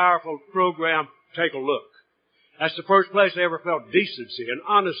is a powerful program, take a look. That's the first place I ever felt decency and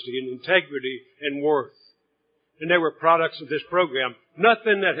honesty and integrity and worth. And they were products of this program.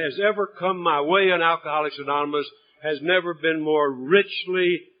 Nothing that has ever come my way in Alcoholics Anonymous has never been more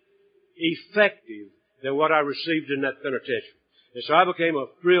richly effective than what I received in that penitentiary. And so I became a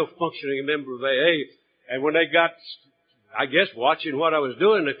real functioning member of AA. And when they got, I guess, watching what I was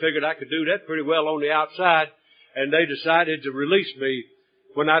doing, they figured I could do that pretty well on the outside. And they decided to release me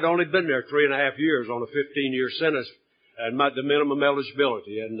when I'd only been there 3.5 years on a 15-year sentence and the minimum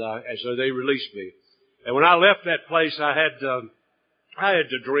eligibility. And so they released me. And when I left that place, I had I had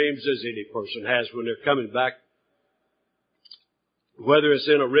the dreams as any person has when they're coming back. Whether it's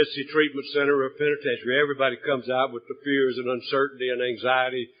in a risky treatment center or a penitentiary, everybody comes out with the fears and uncertainty and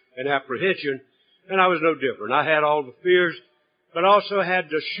anxiety and apprehension, and I was no different. I had all the fears, but also had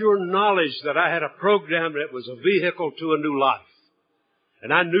the sure knowledge that I had a program that was a vehicle to a new life.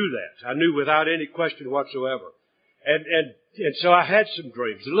 And I knew that. I knew without any question whatsoever. And so I had some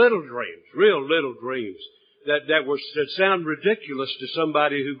dreams, little dreams, real little dreams, that sound ridiculous to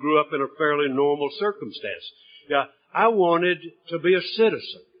somebody who grew up in a fairly normal circumstance. Yeah, I wanted to be a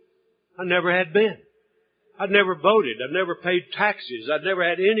citizen. I never had been. I'd never voted. I'd never paid taxes. I'd never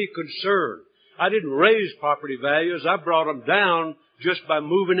had any concern. I didn't raise property values. I brought them down just by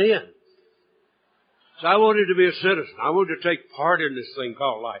moving in. So I wanted to be a citizen. I wanted to take part in this thing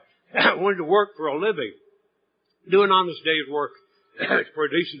called life. I wanted to work for a living, do an honest day's work for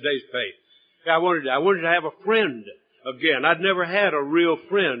a decent day's pay. I wanted to have a friend again. I'd never had a real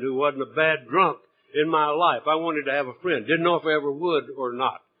friend who wasn't a bad drunk in my life. I wanted to have a friend. Didn't know if I ever would or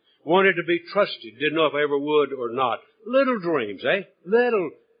not. Wanted to be trusted. Didn't know if I ever would or not. Little dreams, eh?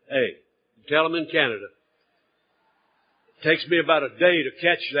 Tell them in Canada. It takes me about a day to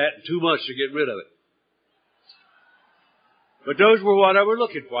catch that and 2 months to get rid of it. But those were what I was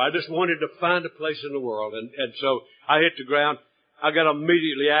looking for. I just wanted to find a place in the world. And so I hit the ground. I got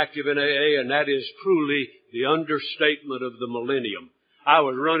immediately active in AA, and that is truly the understatement of the millennium. I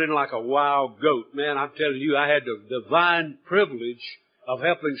was running like a wild goat. Man, I'm telling you, I had the divine privilege of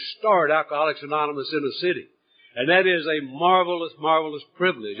helping start Alcoholics Anonymous in the city. And that is a marvelous, marvelous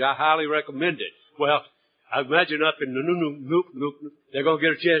privilege. I highly recommend it. Well, I imagine up in the they're going to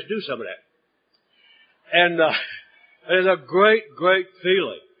get a chance to do some of that. And it's a great, great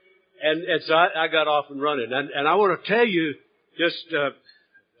feeling. And so I got off and running. And I want to tell you, I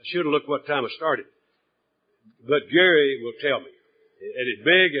should have looked what time I started. But Gary will tell me. And as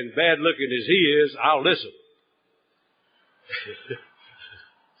big and bad looking as he is, I'll listen.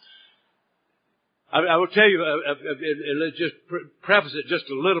 I will tell you, and let's just preface it just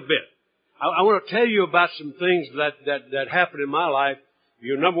a little bit. I want to tell you about some things that happened in my life.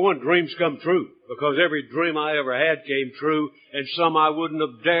 Number one, dreams come true, because every dream I ever had came true, and some I wouldn't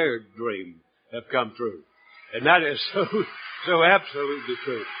have dared dream have come true. And that is so absolutely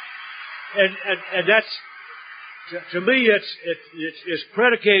true. And that's, to me, it's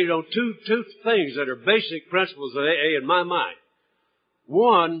predicated on two things that are basic principles of AA in my mind.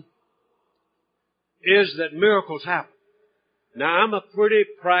 One is that miracles happen. Now, I'm a pretty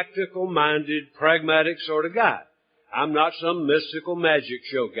practical-minded, pragmatic sort of guy. I'm not some mystical magic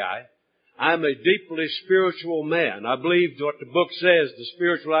show guy. I'm a deeply spiritual man. I believe what the book says, the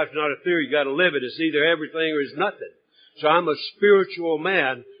spiritual life is not a theory. You got to live it. It's either everything or it's nothing. So I'm a spiritual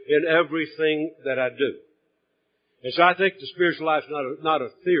man in everything that I do. And so I think the spiritual life is not a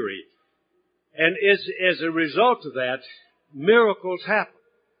theory. And as a result of that, miracles happen.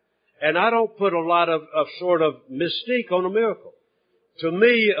 And I don't put a lot of sort of mystique on a miracle. To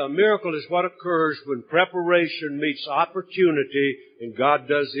me, a miracle is what occurs when preparation meets opportunity and God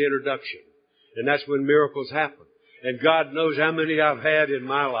does the introduction. And that's when miracles happen. And God knows how many I've had in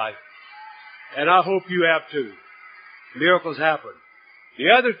my life. And I hope you have too. Miracles happen. The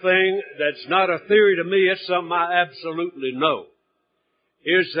other thing that's not a theory to me, it's something I absolutely know,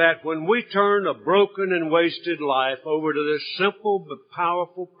 is that when we turn a broken and wasted life over to this simple but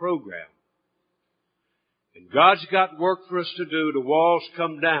powerful program, and God's got work for us to do, the walls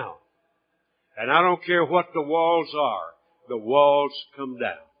come down. And I don't care what the walls are, the walls come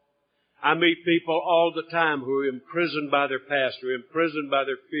down. I meet people all the time who are imprisoned by their past, who are imprisoned by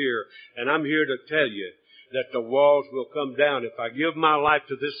their fear, and I'm here to tell you that the walls will come down. If I give my life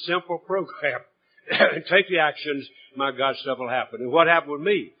to this simple program and take the actions, my God, stuff will happen. And what happened with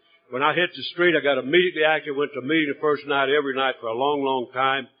me? When I hit the street, I got immediately active, went to a meeting the first night, every night for a long, long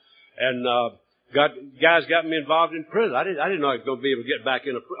time, and guys got me involved in prison. I didn't know I was going to be able to get back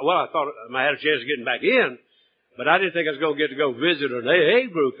in. Well, I thought I had a chance of getting back in, but I didn't think I was going to get to go visit an AA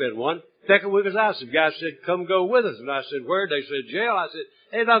group in one. Second week was out. Some guys said, "Come go with us," and I said, "Where?" They said, "Jail." I said,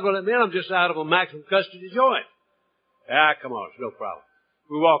 "They're not going to let me in. I'm just out of a maximum custody joint." Come on, it's no problem.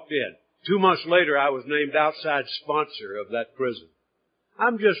 We walked in. 2 months later, I was named outside sponsor of that prison.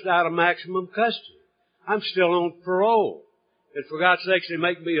 I'm just out of maximum custody. I'm still on parole. And for God's sakes, they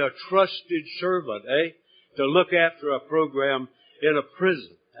make me a trusted servant, to look after a program in a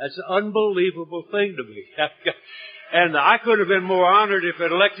prison. That's an unbelievable thing to me. And I could have been more honored if it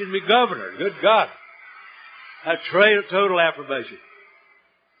elected me governor. Good God. A total affirmation.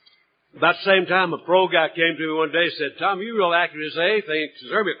 About the same time, a pro guy came to me one day and said, "Tom, you real active in this AA thing.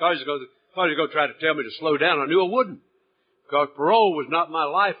 Concerned me because he was going to try to tell me to slow down." I knew I wouldn't. because parole was not my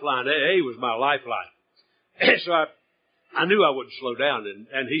lifeline. AA was my lifeline. So I knew I wouldn't slow down.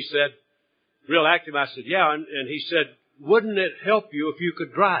 And he said, real active, I said, yeah. And he said, wouldn't it help you if you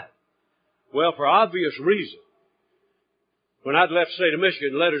could drive? Well, for obvious reason. When I'd left the state of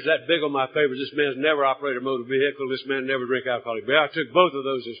Michigan, letters that big on my paper, this man's never operated a motor vehicle, this man never drank alcoholic beer. I took both of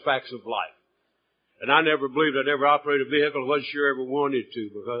those as facts of life. And I never believed I'd ever operate a vehicle, wasn't sure I ever wanted to,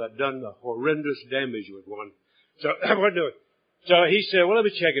 because I'd done the horrendous damage with one. So I wouldn't do it. So he said, well, let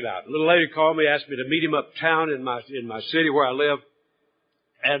me check it out. A little later he called me, asked me to meet him uptown in my city where I live.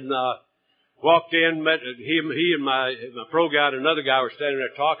 And, walked in, met he and my pro guy and another guy were standing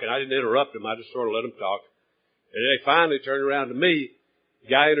there talking. I didn't interrupt them. I just sort of let them talk. And they finally turned around to me. The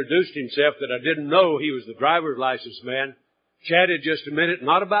guy introduced himself that I didn't know. He was the driver's license man. Chatted just a minute,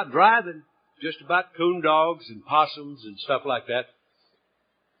 not about driving, just about coon dogs and possums and stuff like that.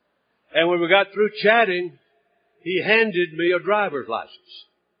 And when we got through chatting, he handed me a driver's license.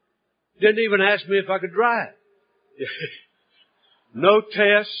 Didn't even ask me if I could drive. No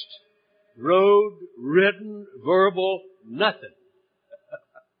test, road, written, verbal, nothing.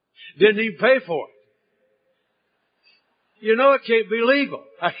 Didn't even pay for it. You know it can't be legal.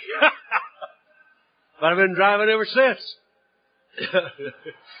 But I've been driving ever since.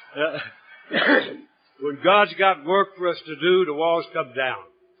 When God's got work for us to do, the walls come down.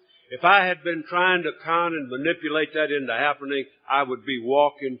 If I had been trying to con and manipulate that into happening, I would be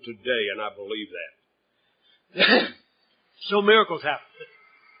walking today, and I believe that. So miracles happen.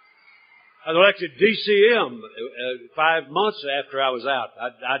 I was elected DCM 5 months after I was out.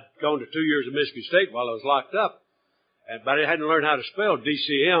 I'd gone to 2 years of Michigan State while I was locked up. But I hadn't learned how to spell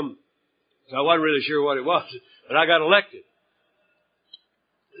DCM, so I wasn't really sure what it was. But I got elected.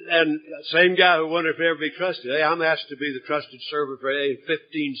 And same guy who wondered if he'd ever be trusted. Hey, I'm asked to be the trusted servant for AA in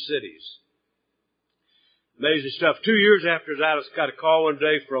 15 cities. Amazing stuff. 2 years after that, I got a call one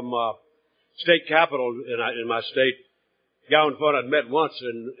day from state capitol in my state. A guy on the phone I'd met once,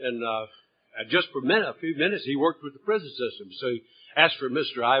 and just for a few minutes, he worked with the prison system. So he asked for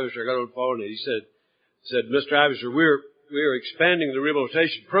Mr. Iverson. I got on the phone, and he said, Mr. Iverson, we're expanding the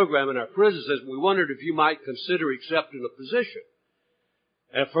rehabilitation program in our prison system. We wondered if you might consider accepting a position.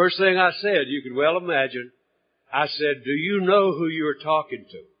 And the first thing I said, you can well imagine, I said, do you know who you're talking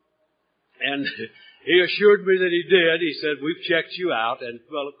to? And he assured me that he did. He said, we've checked you out. And,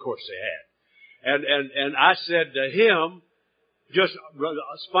 well, of course they had. And I said to him, just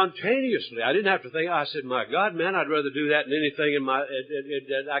spontaneously, I didn't have to think, I said, my God, man, I'd rather do that than anything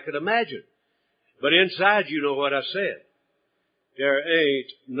that I could imagine. But inside, you know what I said. There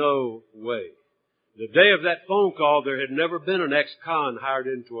ain't no way. The day of that phone call, there had never been an ex-con hired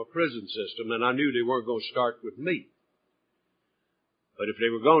into a prison system, and I knew they weren't going to start with me. But if they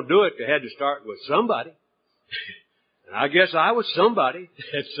were going to do it, they had to start with somebody. And I guess I was somebody.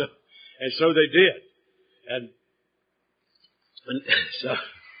 And so they did. And so,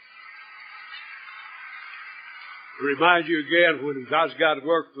 to remind you again, when God's got to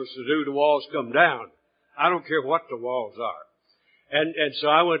work for us to do, the walls come down. I don't care what the walls are. And so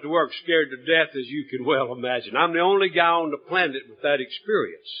I went to work scared to death, as you can well imagine. I'm the only guy on the planet with that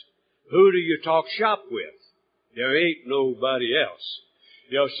experience. Who do you talk shop with? There ain't nobody else.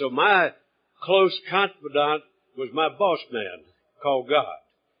 You know, so my close confidant was my boss man called God.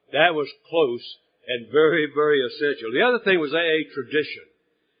 That was close and very, very essential. The other thing was AA tradition.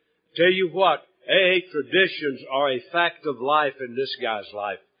 Tell you what, AA traditions are a fact of life in this guy's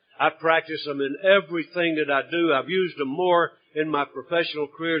life. I practice them in everything that I do. I've used them more in my professional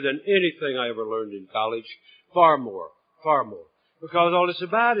career than anything I ever learned in college. Far more. Because all it's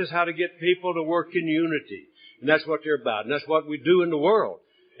about is how to get people to work in unity. And that's what they're about. And that's what we do in the world.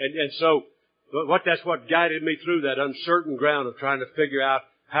 And so, that's what guided me through that uncertain ground of trying to figure out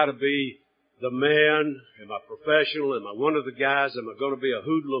how to be the man. Am I professional? Am I one of the guys? Am I going to be a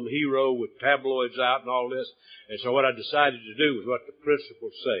hoodlum hero with tabloids out and all this? And so what I decided to do was what the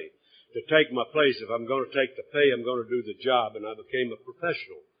principles say. To take my place. If I'm going to take the pay, I'm going to do the job. And I became a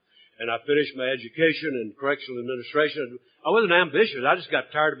professional. And I finished my education in correctional administration. I wasn't ambitious. I just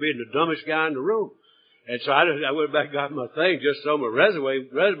got tired of being the dumbest guy in the room. And so I went back and got my thing just so my resume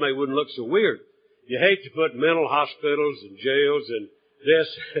wouldn't look so weird. You hate to put mental hospitals and jails and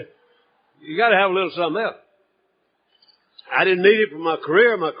this. You got to have a little something else. I didn't need it for my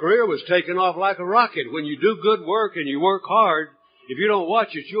career. My career was taking off like a rocket. When you do good work and you work hard, if you don't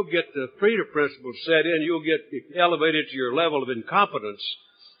watch it, you'll get the Frieda principle set in. You'll get elevated to your level of incompetence.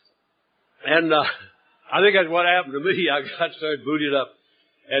 And I think that's what happened to me. I got started booted up.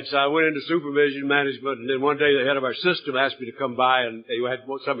 And so I went into supervision management, and then one day the head of our system asked me to come by, and he had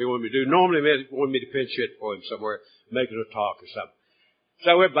something he wanted me to do. Normally he wanted me to pinch hit for him somewhere, making a talk or something.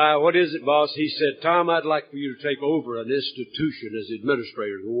 So I went by, what is it, boss? He said, Tom, I'd like for you to take over an institution as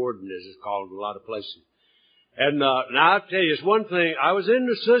administrator, the warden as it's called in a lot of places. And now I'll tell you, it's one thing, I was in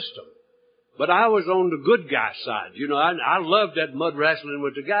the system, but I was on the good guy side. You know, I loved that mud wrestling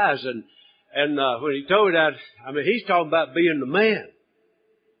with the guys, and when he told me that, I mean, he's talking about being the man.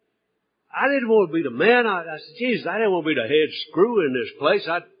 I didn't want to be the man. I said, Jesus, I didn't want to be the head screw in this place.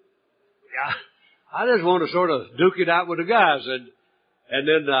 I just want to sort of duke it out with the guys. And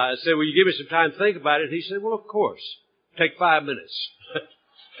then I said, will you give me some time to think about it? And he said, well, of course. Take 5 minutes.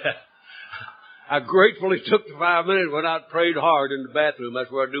 I gratefully took the 5 minutes, went out and prayed hard in the bathroom. That's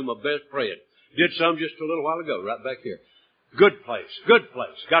where I do my best praying. Did some just a little while ago, right back here. Good place. Good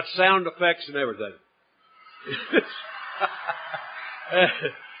place. Got sound effects and everything.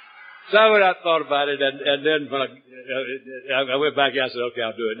 So I thought about it, and then when I went back and I said, okay,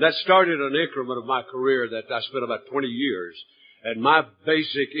 I'll do it. And that started an increment of my career that I spent about 20 years. And my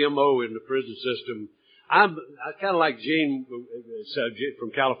basic M.O. in the prison system, I kind of like Gene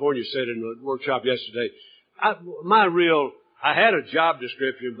from California said in the workshop yesterday, I had a job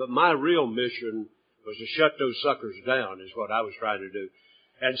description, but my real mission was to shut those suckers down is what I was trying to do.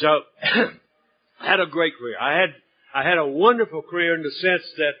 And so I had a great career. I had a wonderful career in the sense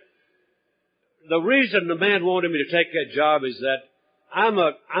that the reason the man wanted me to take that job is that I'm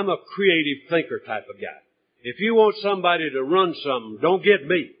a creative thinker type of guy. If you want somebody to run something, don't get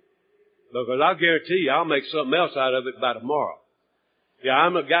me. Because I'll guarantee you I'll make something else out of it by tomorrow. Yeah,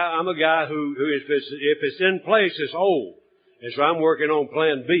 I'm a guy who if it's in place, it's old. And so I'm working on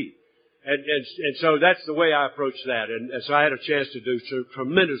plan B. And so that's the way I approach that. And so I had a chance to do some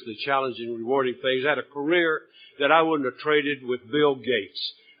tremendously challenging, rewarding things. I had a career that I wouldn't have traded with Bill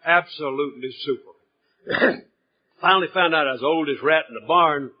Gates. Absolutely super. Finally found out I was the oldest rat in the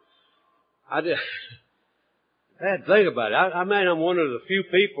barn. Bad thing about it. I mean, I'm one of the few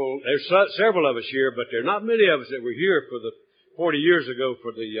people, there's several of us here, but there are not many of us that were here for the 40 years ago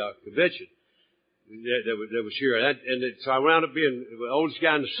for the convention that was here. So I wound up being the oldest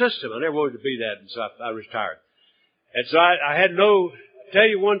guy in the system. I never wanted to be that, and so I retired. And so I had I'll tell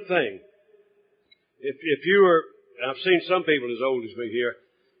you one thing. If you were, and I've seen some people as old as me here,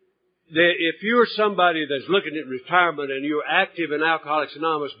 if you're somebody that's looking at retirement and you're active in Alcoholics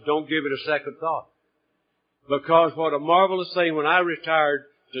Anonymous, don't give it a second thought. Because what a marvelous thing when I retired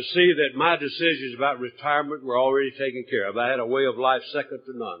to see that my decisions about retirement were already taken care of. I had a way of life second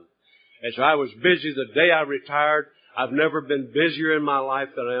to none. And so I was busy the day I retired. I've never been busier in my life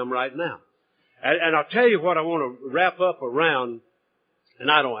than I am right now. And I'll tell you what I want to wrap up around, and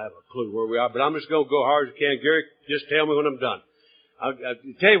I don't have a clue where we are, but I'm just going to go hard as I can. Gary, just tell me when I'm done. I'll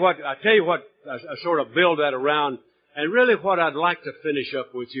tell you what I sort of build that around, and really what I'd like to finish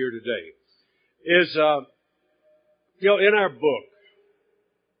up with here today is, in our book,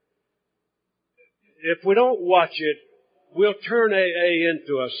 if we don't watch it, we'll turn AA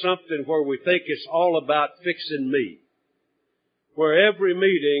into something where we think it's all about fixing me. Where every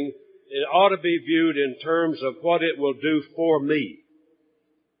meeting, it ought to be viewed in terms of what it will do for me.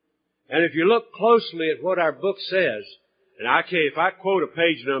 And if you look closely at what our book says, and if I quote a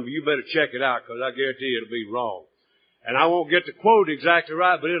page number, you better check it out because I guarantee you it'll be wrong. And I won't get the quote exactly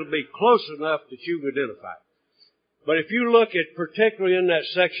right, but it'll be close enough that you can identify it. But if you look at, particularly in that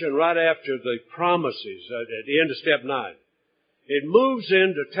section right after the promises at the end of step 9, it moves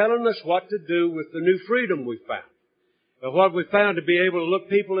into telling us what to do with the new freedom we found. And what we found to be able to look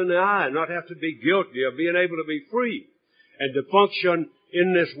people in the eye and not have to be guilty of being able to be free and to function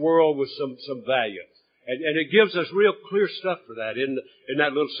in this world with some value. And it gives us real clear stuff for that in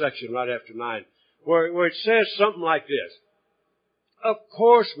that little section right after 9, where it says something like this. Of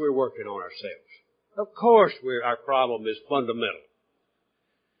course we're working on ourselves. Of course our problem is fundamental.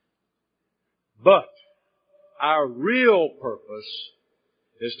 But our real purpose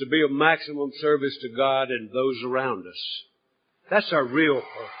is to be of maximum service to God and those around us. That's our real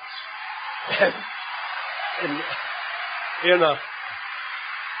purpose.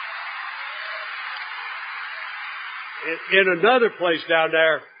 In another place down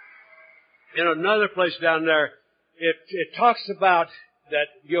there, it talks about that,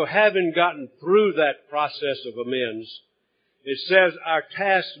 having gotten through that process of amends, it says our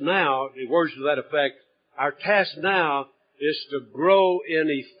task now, in words to that effect, our task now is to grow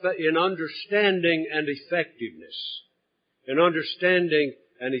in understanding and effectiveness. In understanding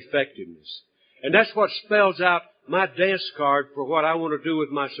and effectiveness. And that's what spells out my dance card for what I want to do with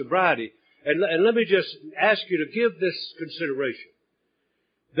my sobriety. And let me just ask you to give this consideration.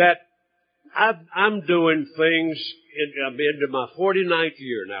 that I'm doing things, I'm into my 49th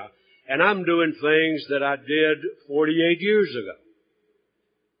year now, and I'm doing things that I did 48 years ago.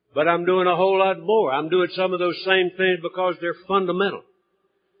 But I'm doing a whole lot more. I'm doing some of those same things because they're fundamental.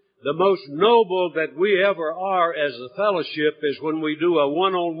 The most noble that we ever are as a fellowship is when we do a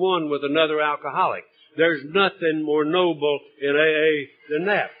one-on-one with another alcoholic. There's nothing more noble in AA than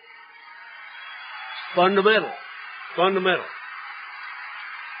that. Fundamental. Fundamental.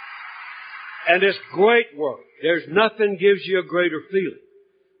 And it's great work. There's nothing gives you a greater feeling.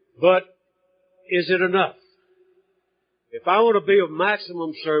 But is it enough? If I want to be of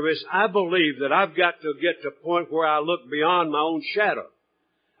maximum service, I believe that I've got to get to a point where I look beyond my own shadow.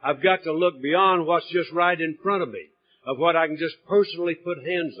 I've got to look beyond what's just right in front of me, of what I can just personally put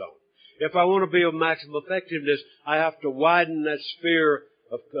hands on. If I want to be of maximum effectiveness, I have to widen that sphere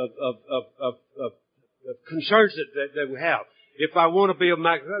of concerns that we have. If I want to be of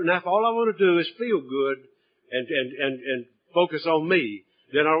maximum, now if all I want to do is feel good and focus on me,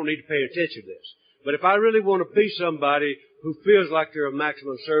 then I don't need to pay attention to this. But if I really want to be somebody who feels like they're of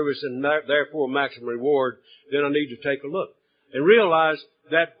maximum service and therefore maximum reward, then I need to take a look and realize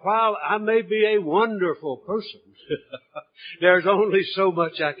that while I may be a wonderful person, there's only so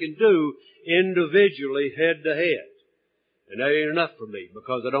much I can do individually, head to head. And that ain't enough for me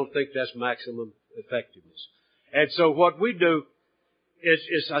because I don't think that's maximum effectiveness. And so what we do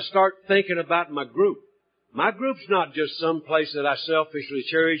is I start thinking about my group. My group's not just some place that I selfishly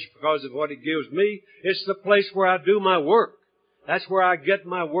cherish because of what it gives me. It's the place where I do my work. That's where I get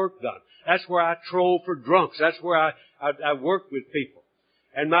my work done. That's where I troll for drunks. That's where I work with people.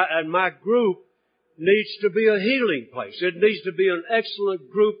 And my group needs to be a healing place. It needs to be an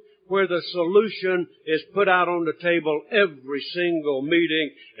excellent group where the solution is put out on the table every single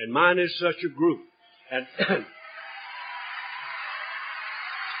meeting, and mine is such a group. And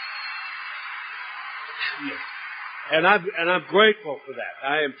And I'm grateful for that.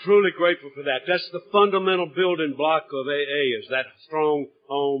 I am truly grateful for that. That's the fundamental building block of AA, is that strong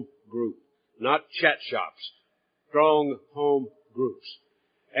home group. Not chat shops. Strong home groups.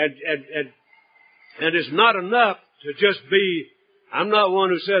 And it's not enough to just be, I'm not one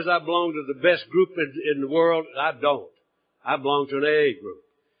who says I belong to the best group in the world. I don't. I belong to an AA group.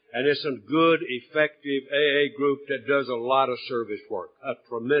 And it's a good, effective AA group that does a lot of service work. A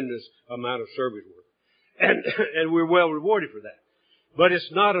tremendous amount of service work. And we're well rewarded for that. But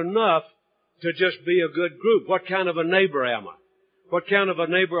it's not enough to just be a good group. What kind of a neighbor am I? What kind of a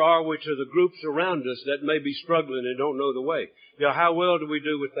neighbor are we to the groups around us that may be struggling and don't know the way? You know, how well do we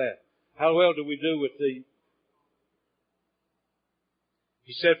do with that? How well do we do with the...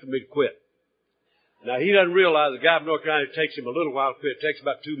 He said for me to quit. Now, he doesn't realize the guy from North Carolina, it takes him a little while to quit. It takes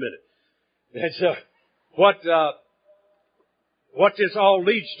about 2 minutes. And so, what this all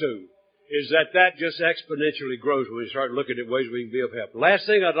leads to is that just exponentially grows when we start looking at ways we can be of help. Last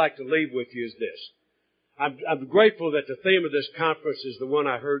thing I'd like to leave with you is this. I'm grateful that the theme of this conference is the one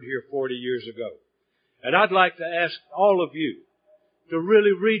I heard here 40 years ago. And I'd like to ask all of you to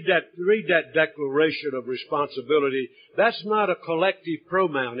really read that declaration of responsibility. That's not a collective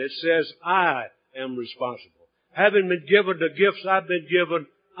pronoun. It says, I am responsible. Having been given the gifts I've been given,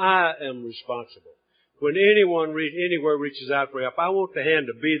 I am responsible. When anyone anywhere reaches out for help, I want the hand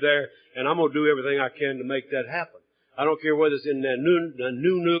to be there, and I'm going to do everything I can to make that happen. I don't care whether it's in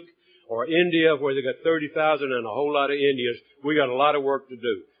Nunuk or India, where they got 30,000 and a whole lot of Indians. We got a lot of work to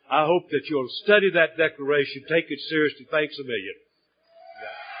do. I hope that you'll study that declaration, take it seriously. Thanks a million.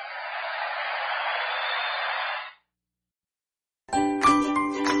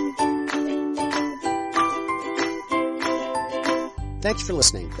 Thanks for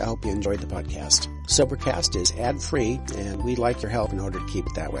listening. I hope you enjoyed the podcast. Sobercast is ad-free, and we'd like your help in order to keep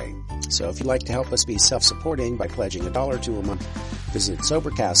it that way. So if you'd like to help us be self-supporting by pledging $1 or $2 a month, visit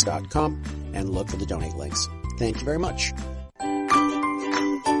Sobercast.com and look for the donate links. Thank you very much.